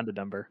Jake? a rounded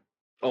number.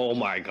 Oh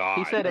my god.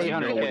 He said You know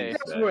 800K. what he Guess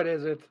said. what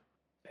is it?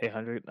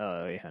 800.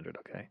 800.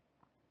 Okay.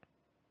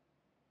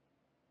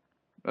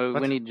 Oh,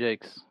 What? we need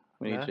Jake's.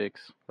 We need Huh?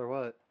 Jake's. For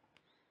what?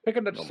 Pick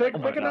a, my pick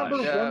a number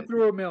gosh. 1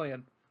 through a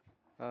million.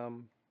 How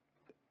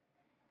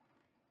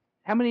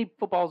many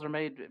footballs are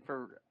made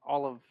for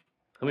all of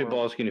How many world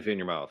balls can you fit in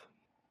your mouth?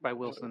 by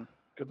Wilson?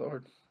 Good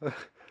lord.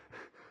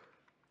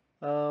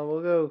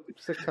 We'll go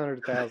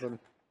 600,000.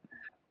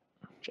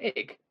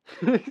 Jake.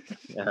 All right,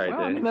 Well, I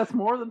then. mean, that's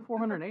more than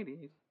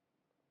 480.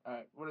 All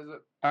right. What is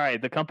it? All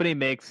right. The company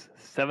makes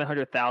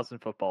 700,000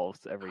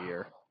 footballs every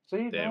year.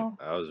 See? Damn, No.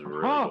 I was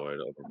really Huh. going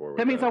overboard with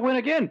That means I win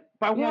again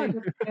by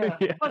one. Yeah.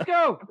 Yeah. Let's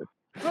go.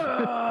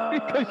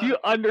 Because you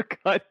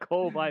undercut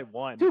Cole by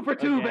 1. 2 for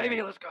 2, Again.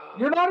 baby. Let's go.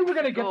 You're not even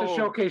gonna get the Go.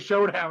 showcase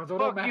showdown, so it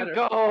don't Fuck you, matter.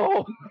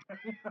 go.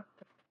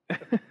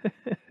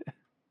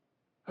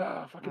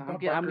 Fucking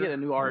I'm getting a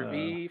new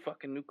RV,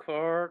 fucking new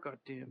car. God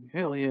damn,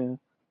 hell yeah.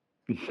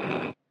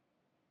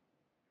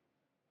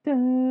 Da,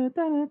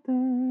 da,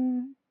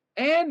 da.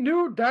 And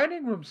new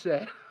dining room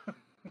set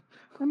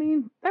I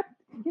mean, that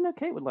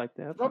Kate would like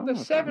that. from the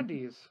so I'm not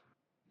 70s.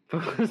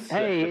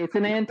 Hey, it's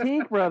an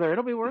antique, brother.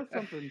 It'll be worth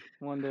something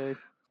one day.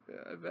 Yeah,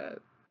 I bet.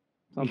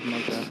 Something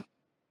like that.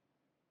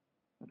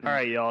 All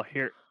right, y'all.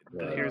 Here's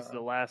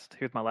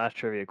my last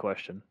trivia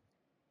question.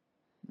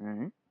 All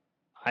right.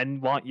 I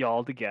want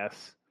y'all to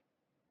guess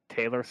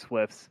Taylor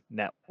Swift's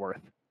net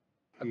worth.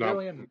 A No.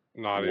 billion.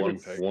 Not even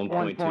take.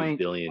 1.2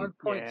 billion. 1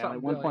 point Yeah,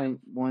 something like billion.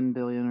 1.1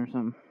 billion or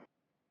something.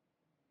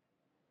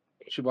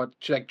 She like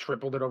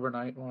tripled it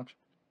overnight. Watch.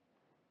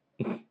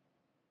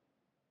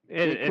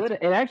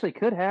 It actually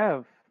could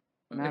have.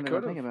 Now It that I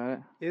could've. think about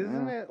it.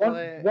 Isn't Yeah.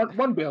 it like...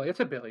 1 billion. It's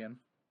a billion.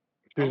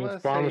 I'm In the gonna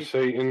spawn of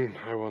say- Satan,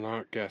 I will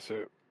not guess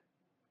it.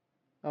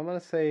 I'm going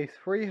to say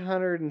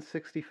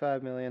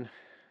 365 million.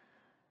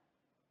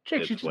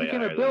 Jake, It's she just way became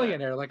higher a than that.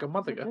 billionaire like a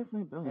month It's ago.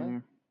 definitely a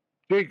billionaire.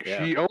 Jake,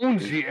 Yeah. she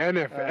owns the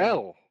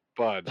NFL,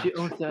 bud. She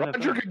owns the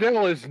Roger NFL.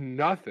 Goodell is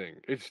nothing.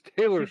 It's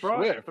Taylor She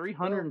brought Swift.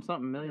 300 and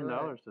something million you're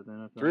right. dollars to the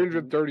NFL.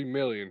 330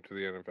 million to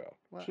the NFL.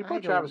 Well, She I put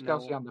don't Travis know.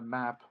 Kelce on the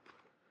map.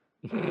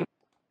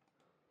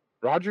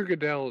 Roger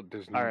Goodell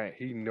does All not. right.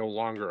 He no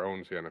longer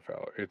owns the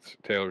NFL. It's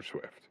Taylor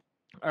Swift.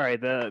 All right.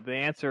 The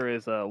answer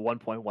is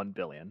 1.1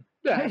 billion.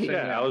 Yeah, Hey, so,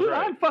 yeah, yeah. I was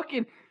right. I'm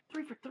fucking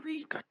 3 for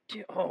 3. God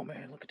damn. Oh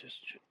man, look at this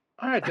shit.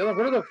 All right, Dylan.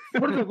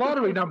 What are the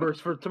lottery numbers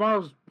for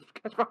tomorrow's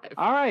Catch 5?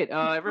 All right,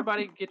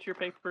 everybody, get your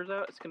papers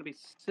out. It's gonna be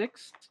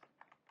 6,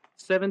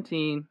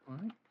 17, All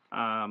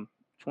right.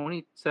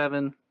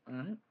 27, All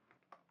right.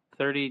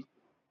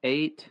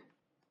 38.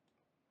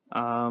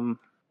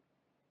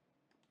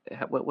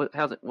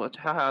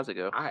 How's it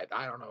go? I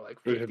don't know, like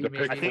Is 50 it the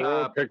pick maybe.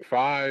 4, pick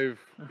 5?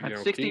 You know,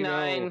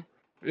 69. Keno?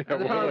 Yeah,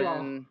 And well, then- like,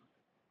 And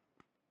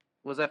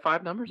was that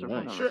 5 numbers or 4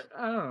 Nice. numbers? Sure,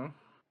 I don't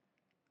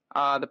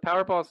know. The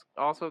Powerball's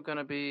also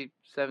gonna be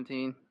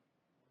 17.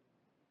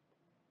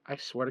 I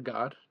swear to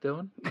God,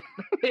 Dylan.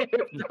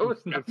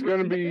 it's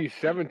going to be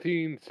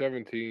 17,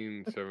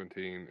 17,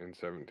 17, and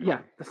 17. Yeah,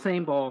 the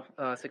same ball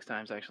 6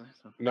 times actually.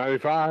 So.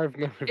 95,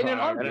 95. In an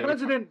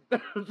unprecedented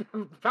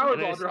Powerball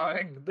it's-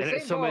 drawing, the And same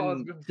it's ball has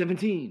someone been...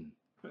 17.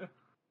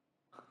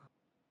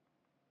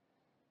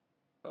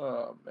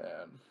 Oh,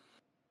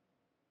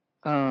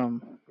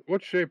 man.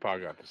 What's Shape I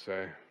got to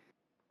say?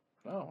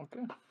 Oh,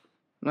 okay.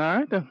 All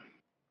right then.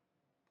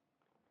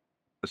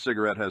 A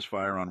cigarette has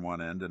fire on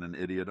one end and an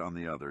idiot on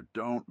the other.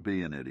 Don't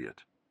be an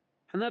idiot.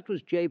 And that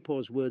was J.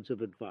 Paul's words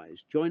of advice.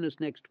 Join us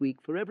next week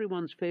for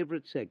everyone's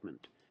favorite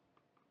segment.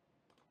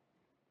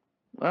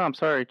 Well, I'm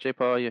sorry, J.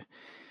 Paul. I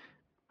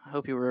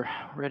hope you were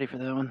ready for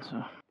that one.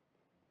 So.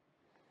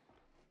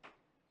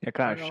 Yeah,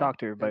 kind of Well,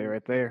 shocked everybody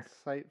right there.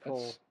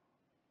 Insightful.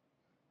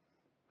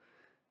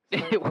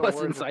 It was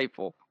words of-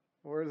 insightful.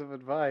 Words of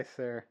advice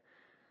there.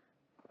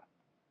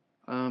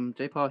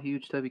 J. Paul,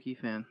 huge Toby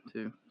Keith fan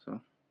too.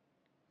 So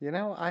You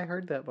know, I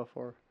heard that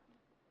before.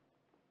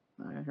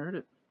 I heard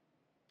it.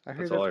 I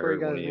heard That's all I where he heard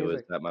got when his he was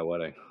music. at my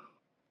wedding.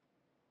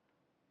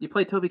 You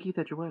played Toby Keith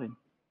at your wedding.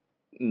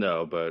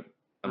 No, but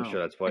I'm Oh.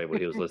 sure that's probably what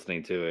he was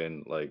listening to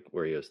and like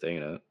where he was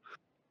staying at.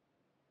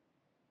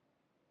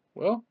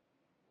 Well,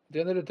 at the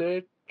end of the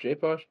day,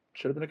 J-Paw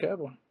should have been a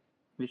cowboy.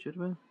 You should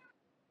have been.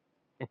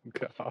 Oh,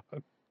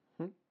 God.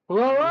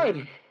 Well, all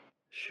right.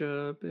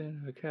 Should have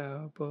been a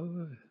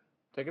cowboy.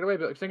 Take it away,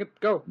 Billy. Sing it.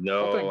 Go. Whole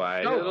No, thing.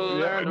 I Go. don't.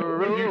 Yeah,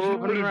 you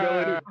should,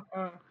 Billy.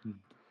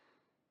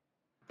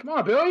 Come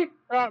on, Billy.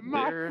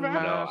 You're No,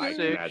 my I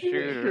six cannot sing.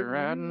 shooter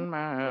riding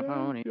my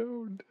pony.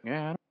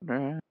 Yeah,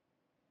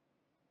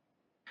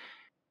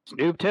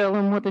 Snoop, tell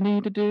them what they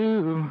need to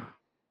do.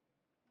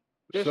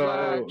 Just So-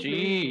 like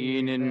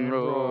Gene and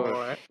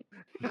Roy.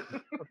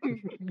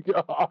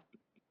 God.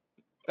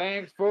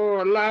 Thanks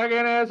for liking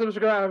and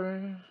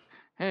subscribing.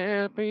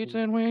 Have Pizza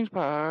and Wings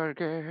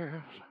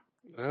podcast.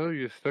 Well,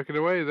 you stuck it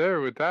away there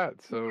with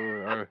that.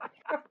 So,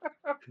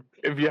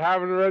 if you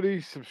haven't already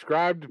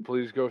subscribed,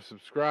 please go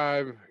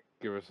subscribe.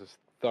 Give us a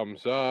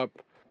thumbs up.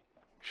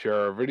 Share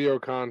our video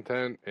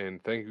content,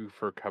 and thank you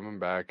for coming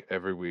back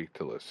every week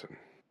to listen.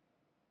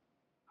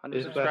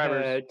 100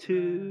 subscribers.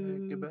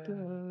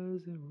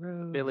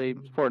 Billy,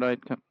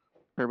 Fortnite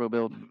Turbo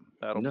Build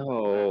battle.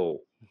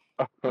 No.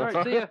 All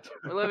right, see ya.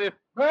 We love you.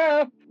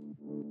 Well.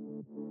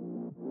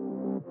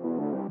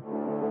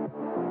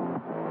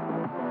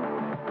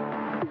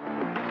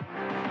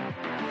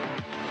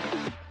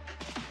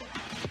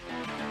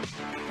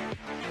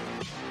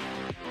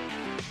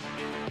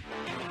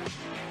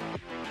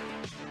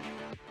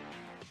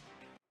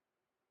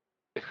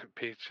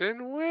 Peach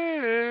and Wings.